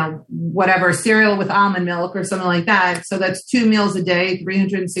is, whatever, cereal with almond milk or something like that. So that's 2 meals a day,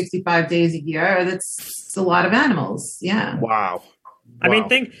 365 days a year. That's a lot of animals. Yeah. Wow. I mean,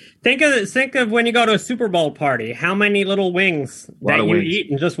 think of when you go to a Super Bowl party, how many little wings that you eat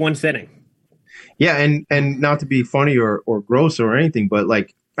in just one sitting. Yeah. And not to be funny or gross or anything, but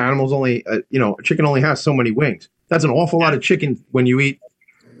like animals only, a chicken only has so many wings. That's an awful lot of chicken when you eat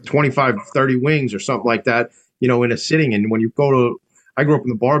 25, 30 wings or something like that, in a sitting. And when you I grew up in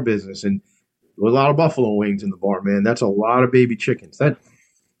the bar business and there was a lot of buffalo wings in the bar, man. That's a lot of baby chickens.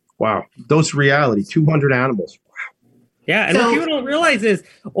 Wow. Those reality, 200 animals. Wow. Yeah. And what people don't realize is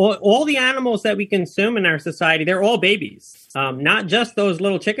all the animals that we consume in our society, they're all babies. Not just those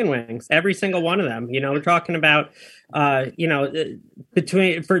little chicken wings, every single one of them. We're talking about, for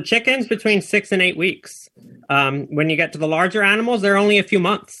chickens, between 6 and 8 weeks. When you get to the larger animals, they're only a few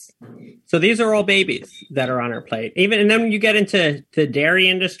months. So these are all babies that are on our plate. And then when you get into the dairy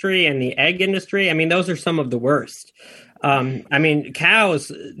industry and the egg industry, I mean, those are some of the worst.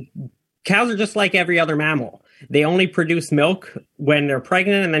 Cows are just like every other mammal. They only produce milk when they're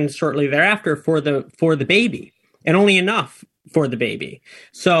pregnant and then shortly thereafter for the baby, and only enough for the baby.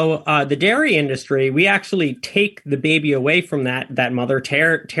 So the dairy industry, we actually take the baby away from that mother,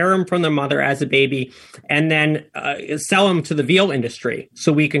 tear him from the mother as a baby, and then sell him to the veal industry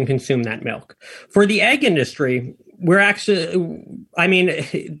so we can consume that milk. For the egg industry, we're actually,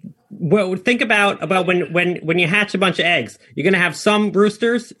 think about when you hatch a bunch of eggs, you're going to have some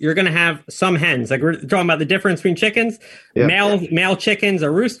roosters, you're going to have some hens. Like we're talking about the difference between chickens. Yeah. Male chickens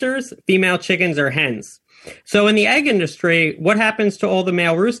are roosters, female chickens are hens. So in the egg industry, what happens to all the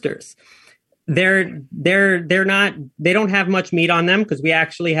male roosters? They don't have much meat on them because we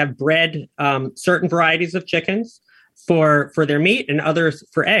actually have bred certain varieties of chickens for their meat and others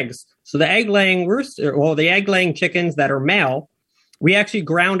for eggs. So the egg laying chickens that are male, we actually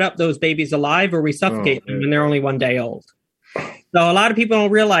ground up those babies alive or we suffocate them when they're only 1 day old. So a lot of people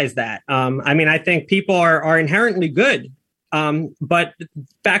don't realize that. I think people are inherently good, but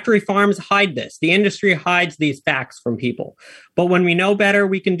factory farms hide this. The industry hides these facts from people. But when we know better,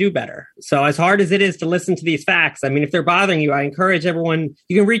 we can do better. So as hard as it is to listen to these facts, if they're bothering you, I encourage everyone,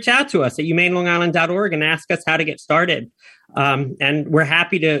 you can reach out to us at humanelongisland.org and ask us how to get started. And we're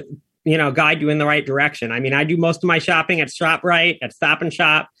happy to, guide you in the right direction. I do most of my shopping at ShopRite, at Stop and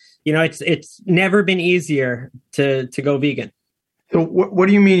Shop. It's never been easier to go vegan. So what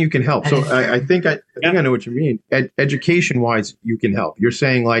do you mean you can help? So I think I know what you mean. Education wise, you can help. You're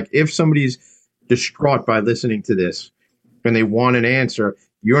saying like if somebody's distraught by listening to this and they want an answer,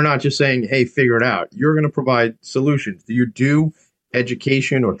 you're not just saying, hey, figure it out. You're going to provide solutions. Do you do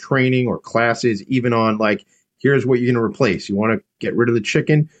education or training or classes even on like, here's what you're going to replace? You want to get rid of the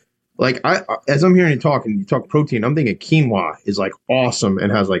chicken? Like as I'm hearing you talk and you talk protein, I'm thinking quinoa is like awesome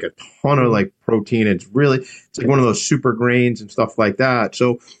and has like a ton of like protein. It's like one of those super grains and stuff like that.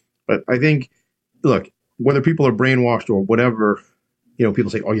 So, but I think, look, whether people are brainwashed or whatever,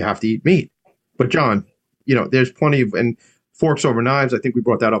 people say, oh, you have to eat meat. But John, there's plenty of, and Forks Over Knives, I think we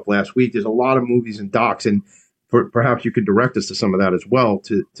brought that up last week. There's a lot of movies and docs, and perhaps you could direct us to some of that as well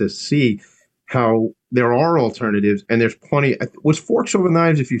to see how there are alternatives, and there's plenty. Was Forks Over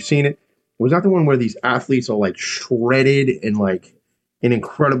Knives, if you've seen it, was that the one where these athletes are like shredded and like in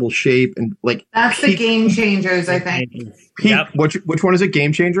incredible shape and like that's the Game Changers, I think. Yep. Which one is it?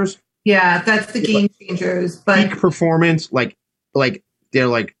 Game Changers? Yeah, that's the Game Changers. But peak performance, like they're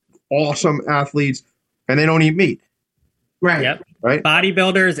like awesome athletes, and they don't eat meat. Right. Yep. Right.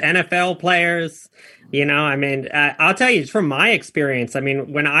 Bodybuilders, NFL players. I'll tell you from my experience.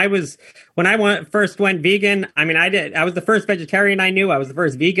 When I first went vegan, I was the first vegetarian I knew. I was the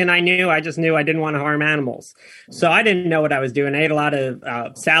first vegan I knew. I just knew I didn't want to harm animals. So I didn't know what I was doing. I ate a lot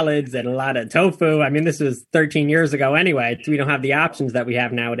of salads and a lot of tofu. This was 13 years ago anyway. We don't have the options that we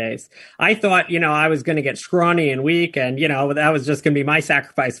have nowadays. I thought, I was going to get scrawny and weak and, that was just going to be my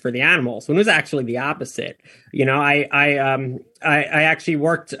sacrifice for the animals. When it was actually the opposite. I actually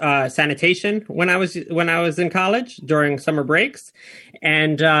worked sanitation when I was in college during summer breaks,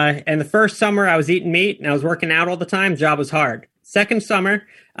 and the first summer I was eating meat and I was working out all the time. Job was hard. Second summer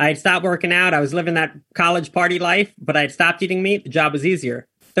I stopped working out. I was living that college party life, but I had stopped eating meat. The job was easier.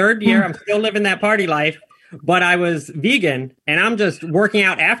 Third year I'm still living that party life, but I was vegan and I'm just working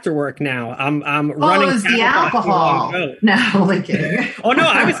out after work now. I'm running. Oh, it's the alcohol. No, like oh no,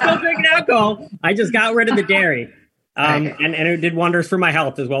 I was still drinking alcohol. I just got rid of the dairy. And it did wonders for my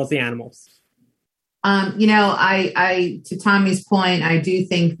health as well as the animals. I to Tommy's point, I do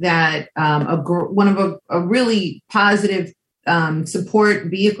think that one of a really positive support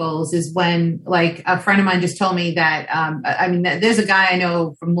vehicles is when, like, a friend of mine just told me that, there's a guy I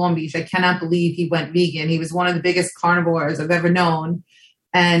know from Long Beach. I cannot believe he went vegan. He was one of the biggest carnivores I've ever known.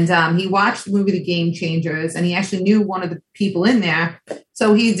 And he watched the movie The Game Changers, and he actually knew one of the people in there.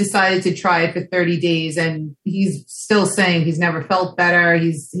 So he decided to try it for 30 days, and he's still saying he's never felt better.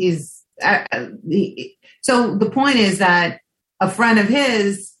 So the point is that a friend of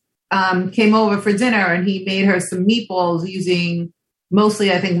his came over for dinner, and he made her some meatballs using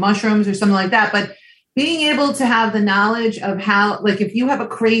mostly, I think, mushrooms or something like that. But being able to have the knowledge of how, like, if you have a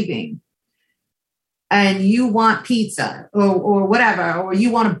craving, and you want pizza or whatever, or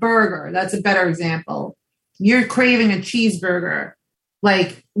you want a burger, that's a better example. You're craving a cheeseburger.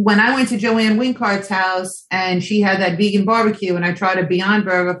 Like when I went to Joanne Winkart's house and she had that vegan barbecue and I tried a Beyond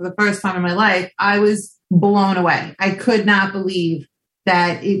Burger for the first time in my life, I was blown away. I could not believe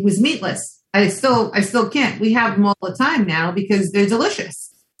that it was meatless. I still can't. We have them all the time now because they're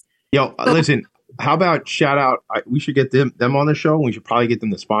delicious. Listen, how about shout out? We should get them on the show. We should probably get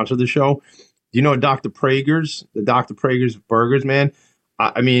them to sponsor the show. Do you know Dr. Prager's? The Dr. Prager's burgers, man.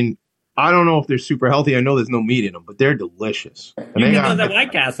 I don't know if they're super healthy. I know there's no meat in them, but they're delicious. And you can go to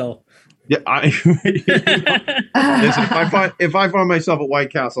White Castle. Yeah, listen, if I find myself at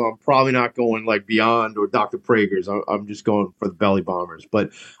White Castle, I'm probably not going like Beyond or Dr. Prager's. I'm just going for the Belly Bombers.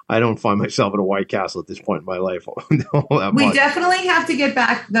 But I don't find myself at a White Castle at this point in my life. We definitely have to get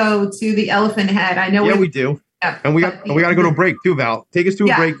back though to the elephant head. I know. Yeah, we do. Yeah, and we got to go to a break too, Val. Take us to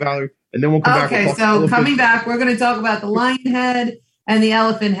a break, Valerie. And then we'll come back. Okay, so coming back, we're going to talk about the lion head and the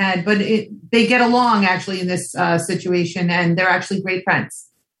elephant head, but they get along actually in this situation, and they're actually great friends.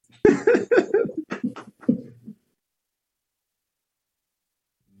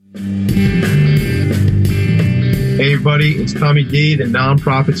 Hey everybody, it's Tommy D, the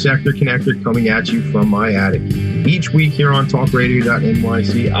Nonprofit Sector Connector, coming at you from my attic. Each week here on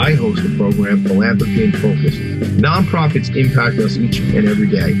talkradio.nyc, I host the program Philanthropy in Focus. Nonprofits impact us each and every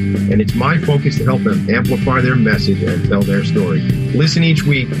day, and it's my focus to help them amplify their message and tell their story. Listen each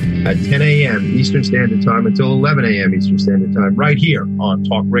week at 10 a.m. Eastern Standard Time until 11 a.m. Eastern Standard Time, right here on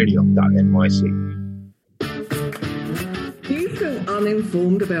talkradio.nyc. Do you feel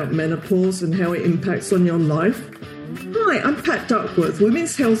uninformed about menopause and how it impacts on your life? Hi, I'm Pat Duckworth,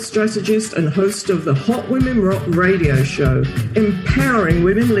 women's health strategist and host of the Hot Women Rock radio show, empowering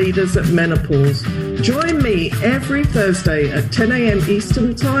women leaders at menopause. Join me every Thursday at 10 a.m.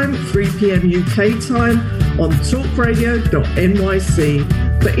 Eastern Time, 3 p.m. UK time on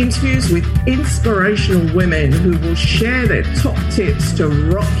talkradio.nyc for interviews with inspirational women who will share their top tips to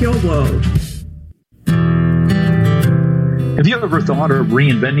rock your world. Have you ever thought of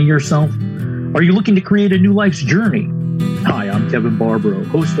reinventing yourself? Are you looking to create a new life's journey? Hi, I'm Kevin Barbaro,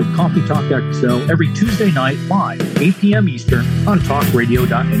 host of Coffee Talk XL every Tuesday night live, 8 p.m. Eastern on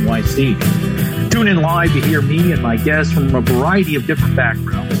talkradio.nyc. Tune in live to hear me and my guests from a variety of different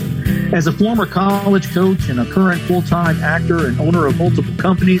backgrounds. As a former college coach and a current full-time actor and owner of multiple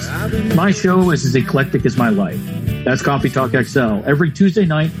companies, my show is as eclectic as my life. That's Coffee Talk XL every Tuesday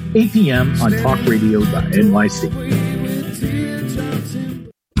night, 8 p.m. on talkradio.nyc.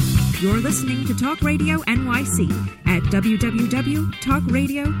 You're listening to Talk Radio NYC at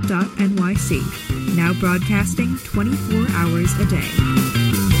www.talkradio.nyc. Now broadcasting 24 hours a day.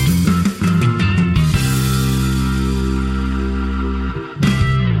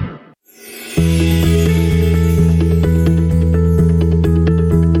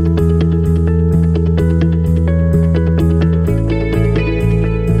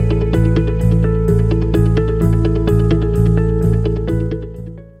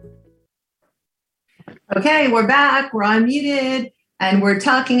 Okay, we're back. We're unmuted, and we're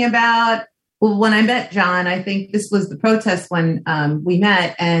talking about, well, when I met John, I think this was the protest when we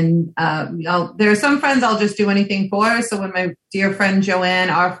met, and there are some friends I'll just do anything for. So when my dear friend Joanne,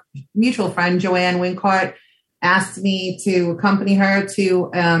 our mutual friend Joanne Winkhart, asked me to accompany her to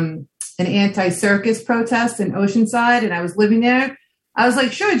an anti-circus protest in Oceanside, and I was living there, I was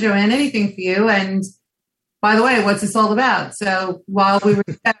like, sure, Joanne, anything for you. And by the way, what's this all about? So while we were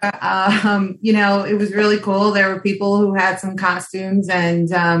there, it was really cool. There were people who had some costumes,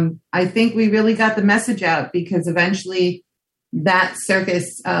 and I think we really got the message out, because eventually that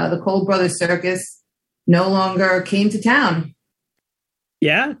circus, the Cole Brothers Circus, no longer came to town.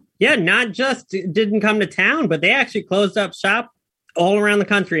 Yeah, not just didn't come to town, but they actually closed up shop all around the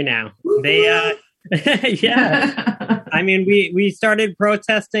country now. They, I mean, we started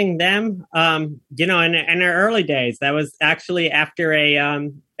protesting them, in our early days. That was actually after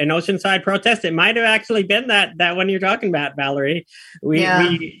an Oceanside protest. It might have actually been that one you're talking about, Valerie.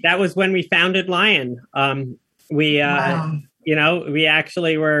 That was when we founded Lion. Wow. We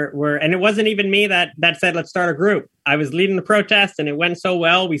actually were, and it wasn't even me that said, let's start a group. I was leading the protest, and it went so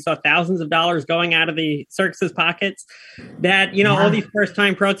well. We saw thousands of dollars going out of the circus's pockets that, all these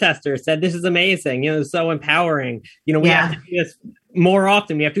first-time protesters said, this is amazing. It's so empowering. We have to do this more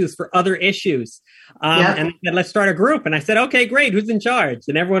often. We have to do this for other issues. And they said, let's start a group. And I said, okay, great. Who's in charge?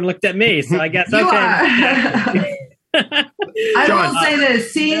 And everyone looked at me. So I guess, okay. I will say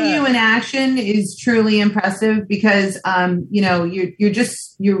this: seeing you in action is truly impressive, because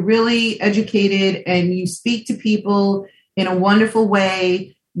you're really educated, and you speak to people in a wonderful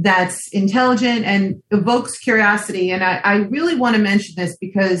way that's intelligent and evokes curiosity. And I really want to mention this,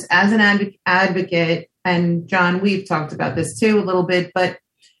 because as an advocate, and John, we've talked about this too a little bit, but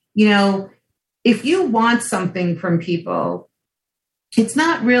if you want something from people, it's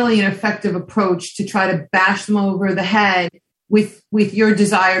not really an effective approach to try to bash them over the head with your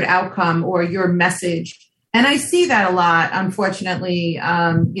desired outcome or your message. And I see that a lot, unfortunately,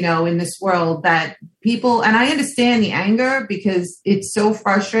 in this world, that people, and I understand the anger, because it's so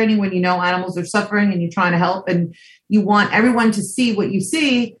frustrating when animals are suffering and you're trying to help and you want everyone to see what you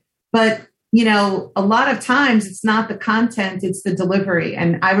see. But a lot of times it's not the content, it's the delivery.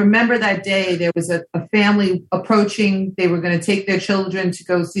 And I remember that day there was a family approaching. They were going to take their children to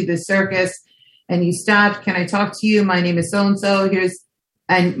go see the circus. And you stopped. Can I talk to you? My name is so-and-so. Here's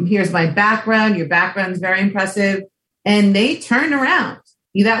my background. Your background is very impressive. And they turned around.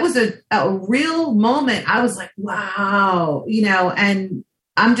 That was a real moment. I was like, wow, and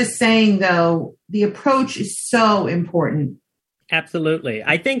I'm just saying, though, the approach is so important. Absolutely.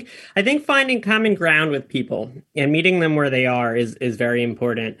 I think finding common ground with people and meeting them where they are is very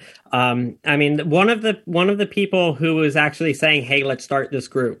important. I mean, one of the people who was actually saying, "Hey, let's start this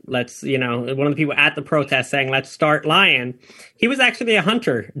group. Let's," one of the people at the protest saying, "Let's start Lion." He was actually a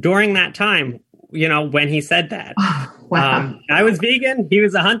hunter during that time, when he said that. Wow. I was vegan. He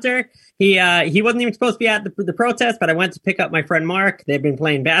was a hunter. He wasn't even supposed to be at the protest, but I went to pick up my friend Mark. They've been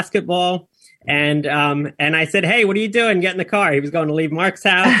playing basketball. And I said, "Hey, what are you doing? Get in the car." He was going to leave Mark's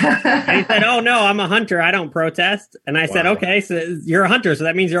house. And he said, "Oh, no, I'm a hunter. I don't protest." And I said, "Okay, so you're a hunter. So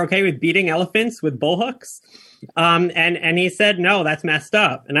that means you're okay with beating elephants with bullhooks?" And he said, "No, that's messed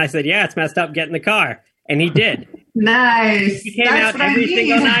up." And I said, "Yeah, it's messed up. Get in the car." And he did. Nice. He came out every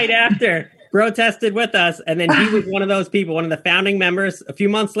single night after, protested with us. And then he was one of those people, one of the founding members. A few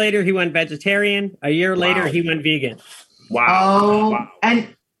months later, he went vegetarian. A year later, he went vegan. Wow. Oh, wow.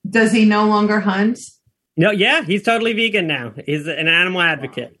 And does he no longer hunt? No, yeah, he's totally vegan now. He's an animal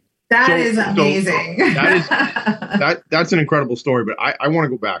advocate. That is amazing. That's an incredible story, but I want to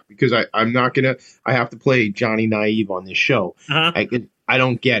go back because I have to play Johnny Naive on this show. Uh-huh. I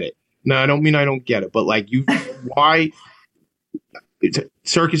don't get it. No, I don't mean I don't get it, but why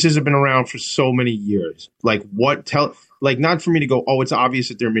circuses have been around for so many years. Like not for me to go, oh, it's obvious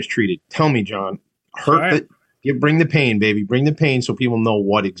that they're mistreated. Tell me, John, bring the pain, baby. Bring the pain so people know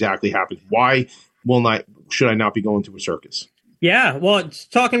what exactly happened. Why should I not be going to a circus? Yeah, well,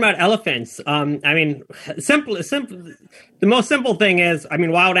 talking about elephants, I mean, simple. The most simple thing is, I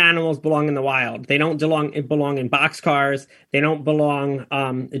mean, wild animals belong in the wild. They don't belong in boxcars. They don't belong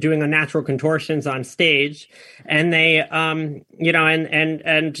doing unnatural contortions on stage, and they, and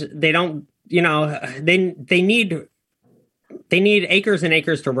they don't, they need acres and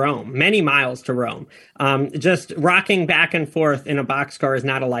acres to roam, many miles to roam. Just rocking back and forth in a boxcar is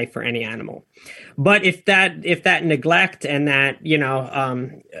not a life for any animal. But if that neglect and that,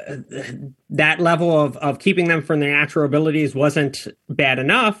 that level of keeping them from their natural abilities wasn't bad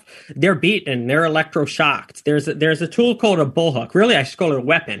enough, they're beaten, they're electroshocked. There's a tool called a bullhook. Really, I should call it a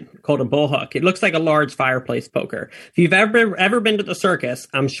weapon called a bullhook. It looks like a large fireplace poker. If you've ever been to the circus,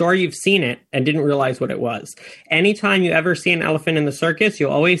 I'm sure you've seen it and didn't realize what it was. Anytime you ever see an elephant in the circus,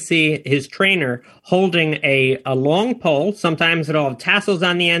 you'll always see his trainer holding a long pole. Sometimes it'll have tassels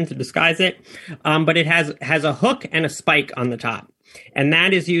on the end to disguise it, but it has a hook and a spike on the top. And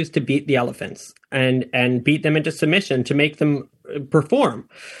that is used to beat the elephants and beat them into submission to make them perform.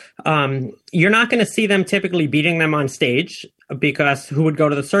 You're not going to see them typically beating them on stage because who would go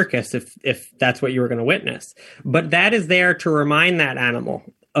to the circus if that's what you were going to witness? But that is there to remind that animal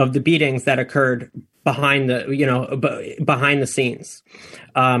of the beatings that occurred behind the scenes.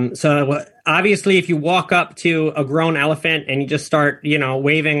 So obviously, if you walk up to a grown elephant and you just start,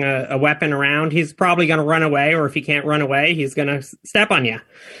 waving a weapon around, he's probably going to run away, or if he can't run away, he's going to step on you.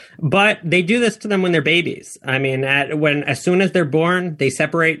 But they do this to them when they're babies. I mean, as soon as they're born, they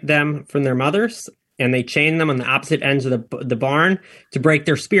separate them from their mothers and they chain them on the opposite ends of the barn to break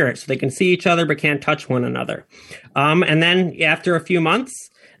their spirit, so they can see each other but can't touch one another. And then after a few months,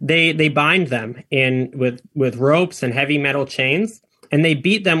 they bind them in with ropes and heavy metal chains, and they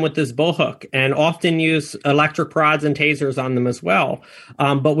beat them with this bullhook and often use electric rods and tasers on them as well.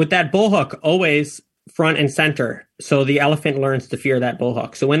 But with that bullhook always front and center, so the elephant learns to fear that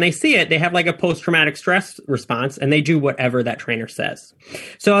bullhook. So when they see it, they have like a post-traumatic stress response, and they do whatever that trainer says.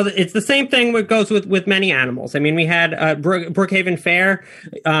 So it's the same thing that goes with many animals. I mean, we had Brookhaven Fair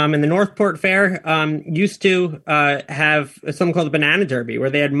and the Northport Fair used to have something called the Banana Derby, where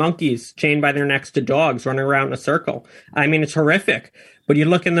they had monkeys chained by their necks to dogs running around in a circle. I mean, it's horrific. But you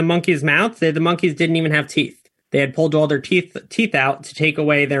look in the monkeys' mouths, the monkeys didn't even have teeth. They had pulled all their teeth out to take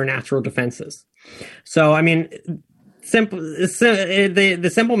away their natural defenses. So, I mean,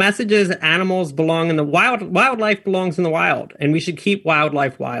 the simple message is animals belong in the wild. Wildlife belongs in the wild, and we should keep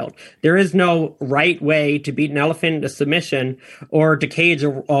wildlife wild. There is no right way to beat an elephant into submission or to cage a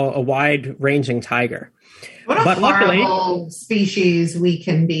wide-ranging tiger. What a horrible species we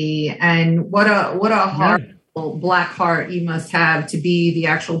can be, and what a horrible black heart you must have to be the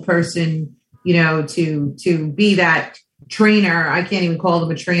actual person, to be that trainer. I can't even call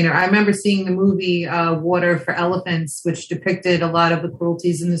them a trainer. I remember seeing the movie Water for Elephants, which depicted a lot of the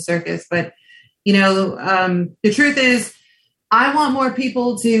cruelties in the circus. But, the truth is, I want more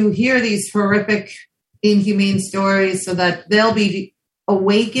people to hear these horrific, inhumane stories so that they'll be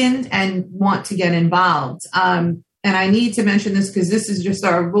awakened and want to get involved. And I need to mention this because this is just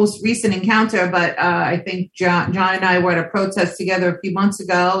our most recent encounter, but I think John and I were at a protest together a few months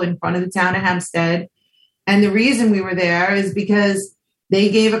ago in front of the town of Hempstead. And the reason we were there is because they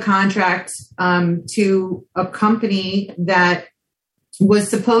gave a contract to a company that was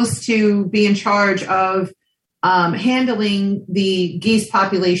supposed to be in charge of handling the geese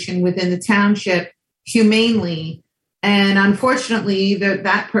population within the township humanely. And unfortunately,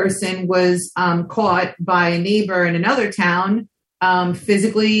 that person was caught by a neighbor in another town,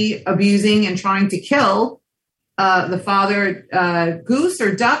 physically abusing and trying to kill the father goose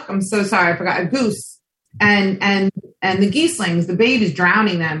or duck. I'm so sorry, I forgot, a goose, and the geeslings, the babies,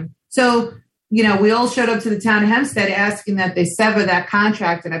 drowning them. So, we all showed up to the town of Hempstead asking that they sever that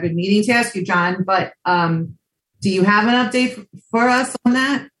contract. And I've been meaning to ask you, John, but do you have an update for us on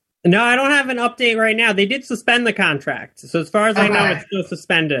that? No, I don't have an update right now. They did suspend the contract. So as far as I know, it's still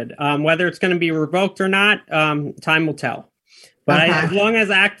suspended. Whether it's going to be revoked or not, time will tell. But as long as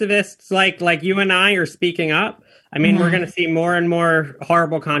activists like you and I are speaking up, we're going to see more and more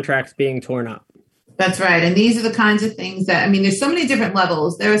horrible contracts being torn up. That's right. And these are the kinds of things that, there's so many different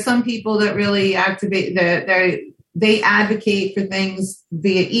levels. There are some people that really they advocate for things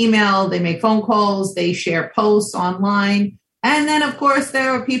via email. They make phone calls. They share posts online. And then, of course,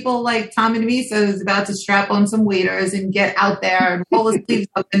 there are people like Tommy DeMisa who's about to strap on some waders and get out there and roll his sleeves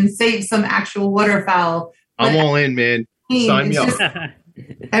up and save some actual waterfowl. I'm all in, man. Sign me up.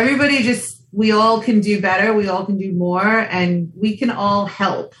 Everybody we all can do better. We all can do more, and we can all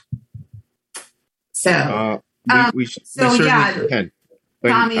help. So, we can.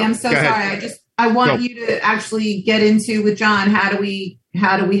 Tommy, I'm so sorry. I want you to actually get into with John. How do we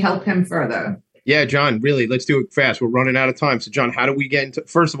help him further? Yeah, John, really, let's do it fast. We're running out of time. So, John, how do we get into...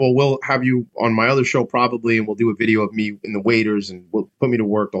 First of all, we'll have you on my other show probably, and we'll do a video of me in the waders, and we'll put me to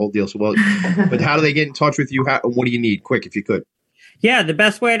work, the whole deal. So, but how do they get in touch with you? What do you need? Quick, if you could. Yeah, the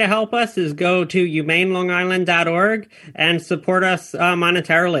best way to help us is go to humanelongisland.org and support us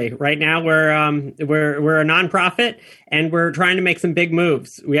monetarily. Right now, we're a nonprofit, and we're trying to make some big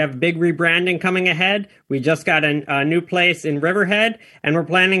moves. We have big rebranding coming ahead. We just got a new place in Riverhead, and we're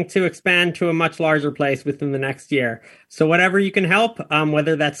planning to expand to a much larger place within the next year. So whatever you can help,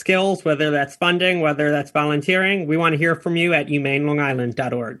 whether that's skills, whether that's funding, whether that's volunteering, we want to hear from you at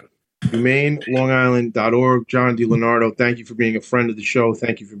humanelongisland.org. HumaneLongIsland.org. John DiLeonardo, thank you for being a friend of the show.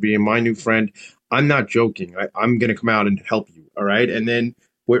 Thank you for being my new friend. I'm not joking. I'm going to come out and help you, all right? And then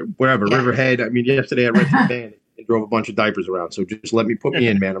wherever, Riverhead. Yesterday I rented a van and drove a bunch of diapers around. So just put me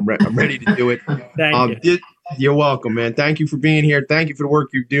in, man. I'm ready to do it. Thank you. You're welcome, man. Thank you for being here. Thank you for the work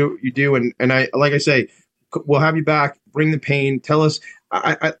you do. And I, like I say, we'll have you back. Bring the pain. Tell us.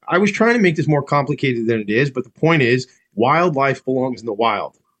 I was trying to make this more complicated than it is, but the point is, wildlife belongs in the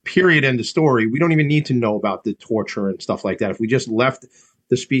wild. Period. End of story. We don't even need to know about the torture and stuff like that. If we just left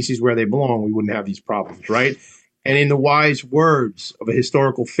the species where they belong, we wouldn't have these problems, right? And in the wise words of a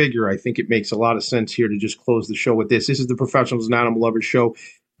historical figure, I think it makes a lot of sense here to just close the show with this. This is the Professionals and Animal Lovers show.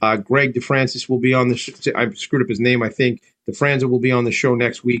 Greg DeFrancis will be on the I screwed up his name, I think. DeFranza will be on the show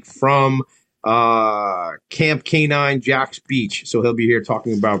next week from Camp Canine Jack's Beach. So he'll be here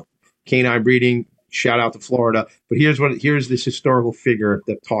talking about canine breeding. Shout out to Florida. But here's this historical figure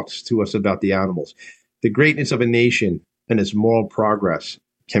that talks to us about the animals. The greatness of a nation and its moral progress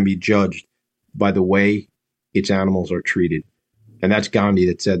can be judged by the way its animals are treated. And that's Gandhi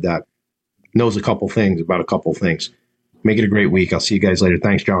that said that. Knows a couple things about a couple things. Make it a great week. I'll see you guys later.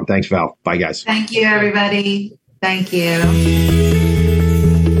 Thanks, John. Thanks, Val. Bye, guys. Thank you, everybody. Thank you.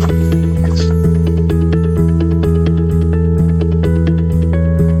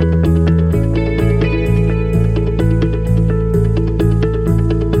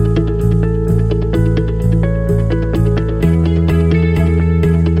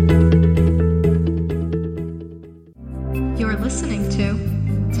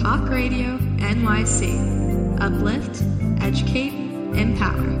 Uplift, educate,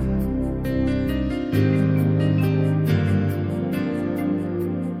 empower.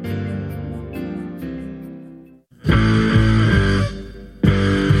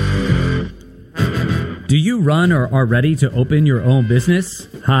 Do you run or are ready to open your own business?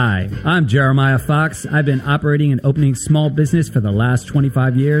 Hi, I'm Jeremiah Fox. I've been operating and opening small business for the last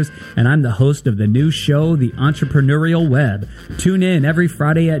 25 years, and I'm the host of the new show, The Entrepreneurial Web. Tune in every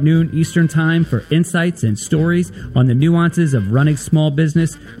Friday at noon Eastern Time for insights and stories on the nuances of running small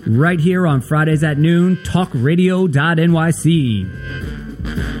business right here on Fridays at noon, talkradio.nyc.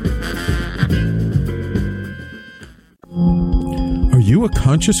 Are you a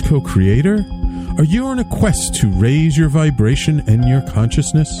conscious co-creator? Are you on a quest to raise your vibration and your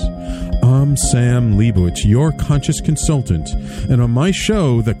consciousness? I'm Sam Leibowitz, your conscious consultant, and on my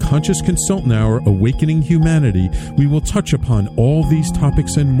show, The Conscious Consultant Hour, Awakening Humanity, we will touch upon all these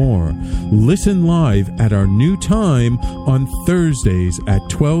topics and more. Listen live at our new time on Thursdays at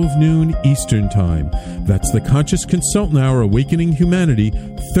 12 noon Eastern Time. That's The Conscious Consultant Hour, Awakening Humanity,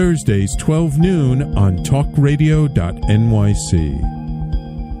 Thursdays 12 noon on talkradio.nyc.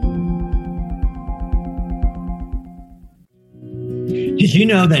 Did you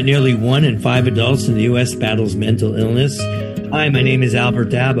know that nearly 1 in 5 adults in the U.S. battles mental illness? Hi, my name is Albert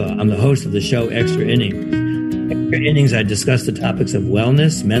Daba. I'm the host of the show Extra Innings. Extra Innings, I discuss the topics of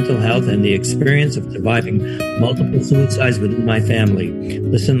wellness, mental health, and the experience of surviving multiple suicides within my family.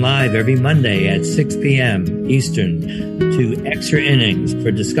 Listen live every Monday at 6 p.m. Eastern to Extra Innings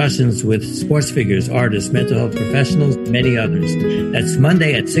for discussions with sports figures, artists, mental health professionals, and many others. That's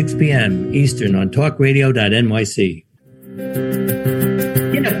Monday at 6 p.m. Eastern on talkradio.nyc.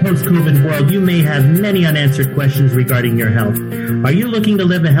 In a post-COVID world, you may have many unanswered questions regarding your health. Are you looking to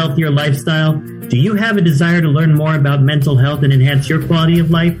live a healthier lifestyle? Do you have a desire to learn more about mental health and enhance your quality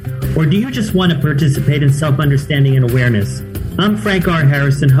of life? Or do you just want to participate in self-understanding and awareness? I'm Frank R.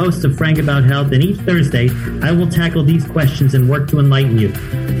 Harrison, host of Frank About Health, and each Thursday, I will tackle these questions and work to enlighten you.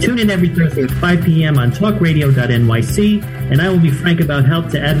 Tune in every Thursday at 5 p.m. on talkradio.nyc, and I will be Frank About Health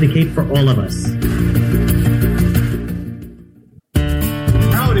to advocate for all of us.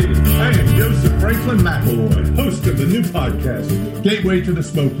 Franklin McElroy, host of the new podcast, Gateway to the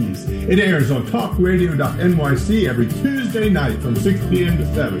Smokies. It airs on talkradio.nyc every Tuesday night from 6 p.m. to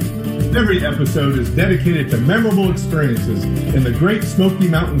 7. Every episode is dedicated to memorable experiences in the Great Smoky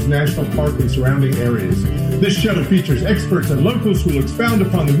Mountains National Park and surrounding areas. This show features experts and locals who will expound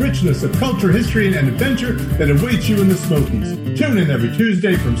upon the richness of culture, history, and adventure that awaits you in the Smokies. Tune in every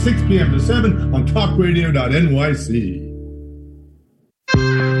Tuesday from 6 p.m. to 7 on talkradio.nyc.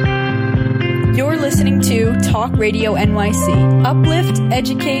 You're listening to Talk Radio NYC. Uplift,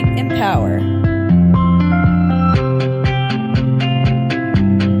 educate, empower.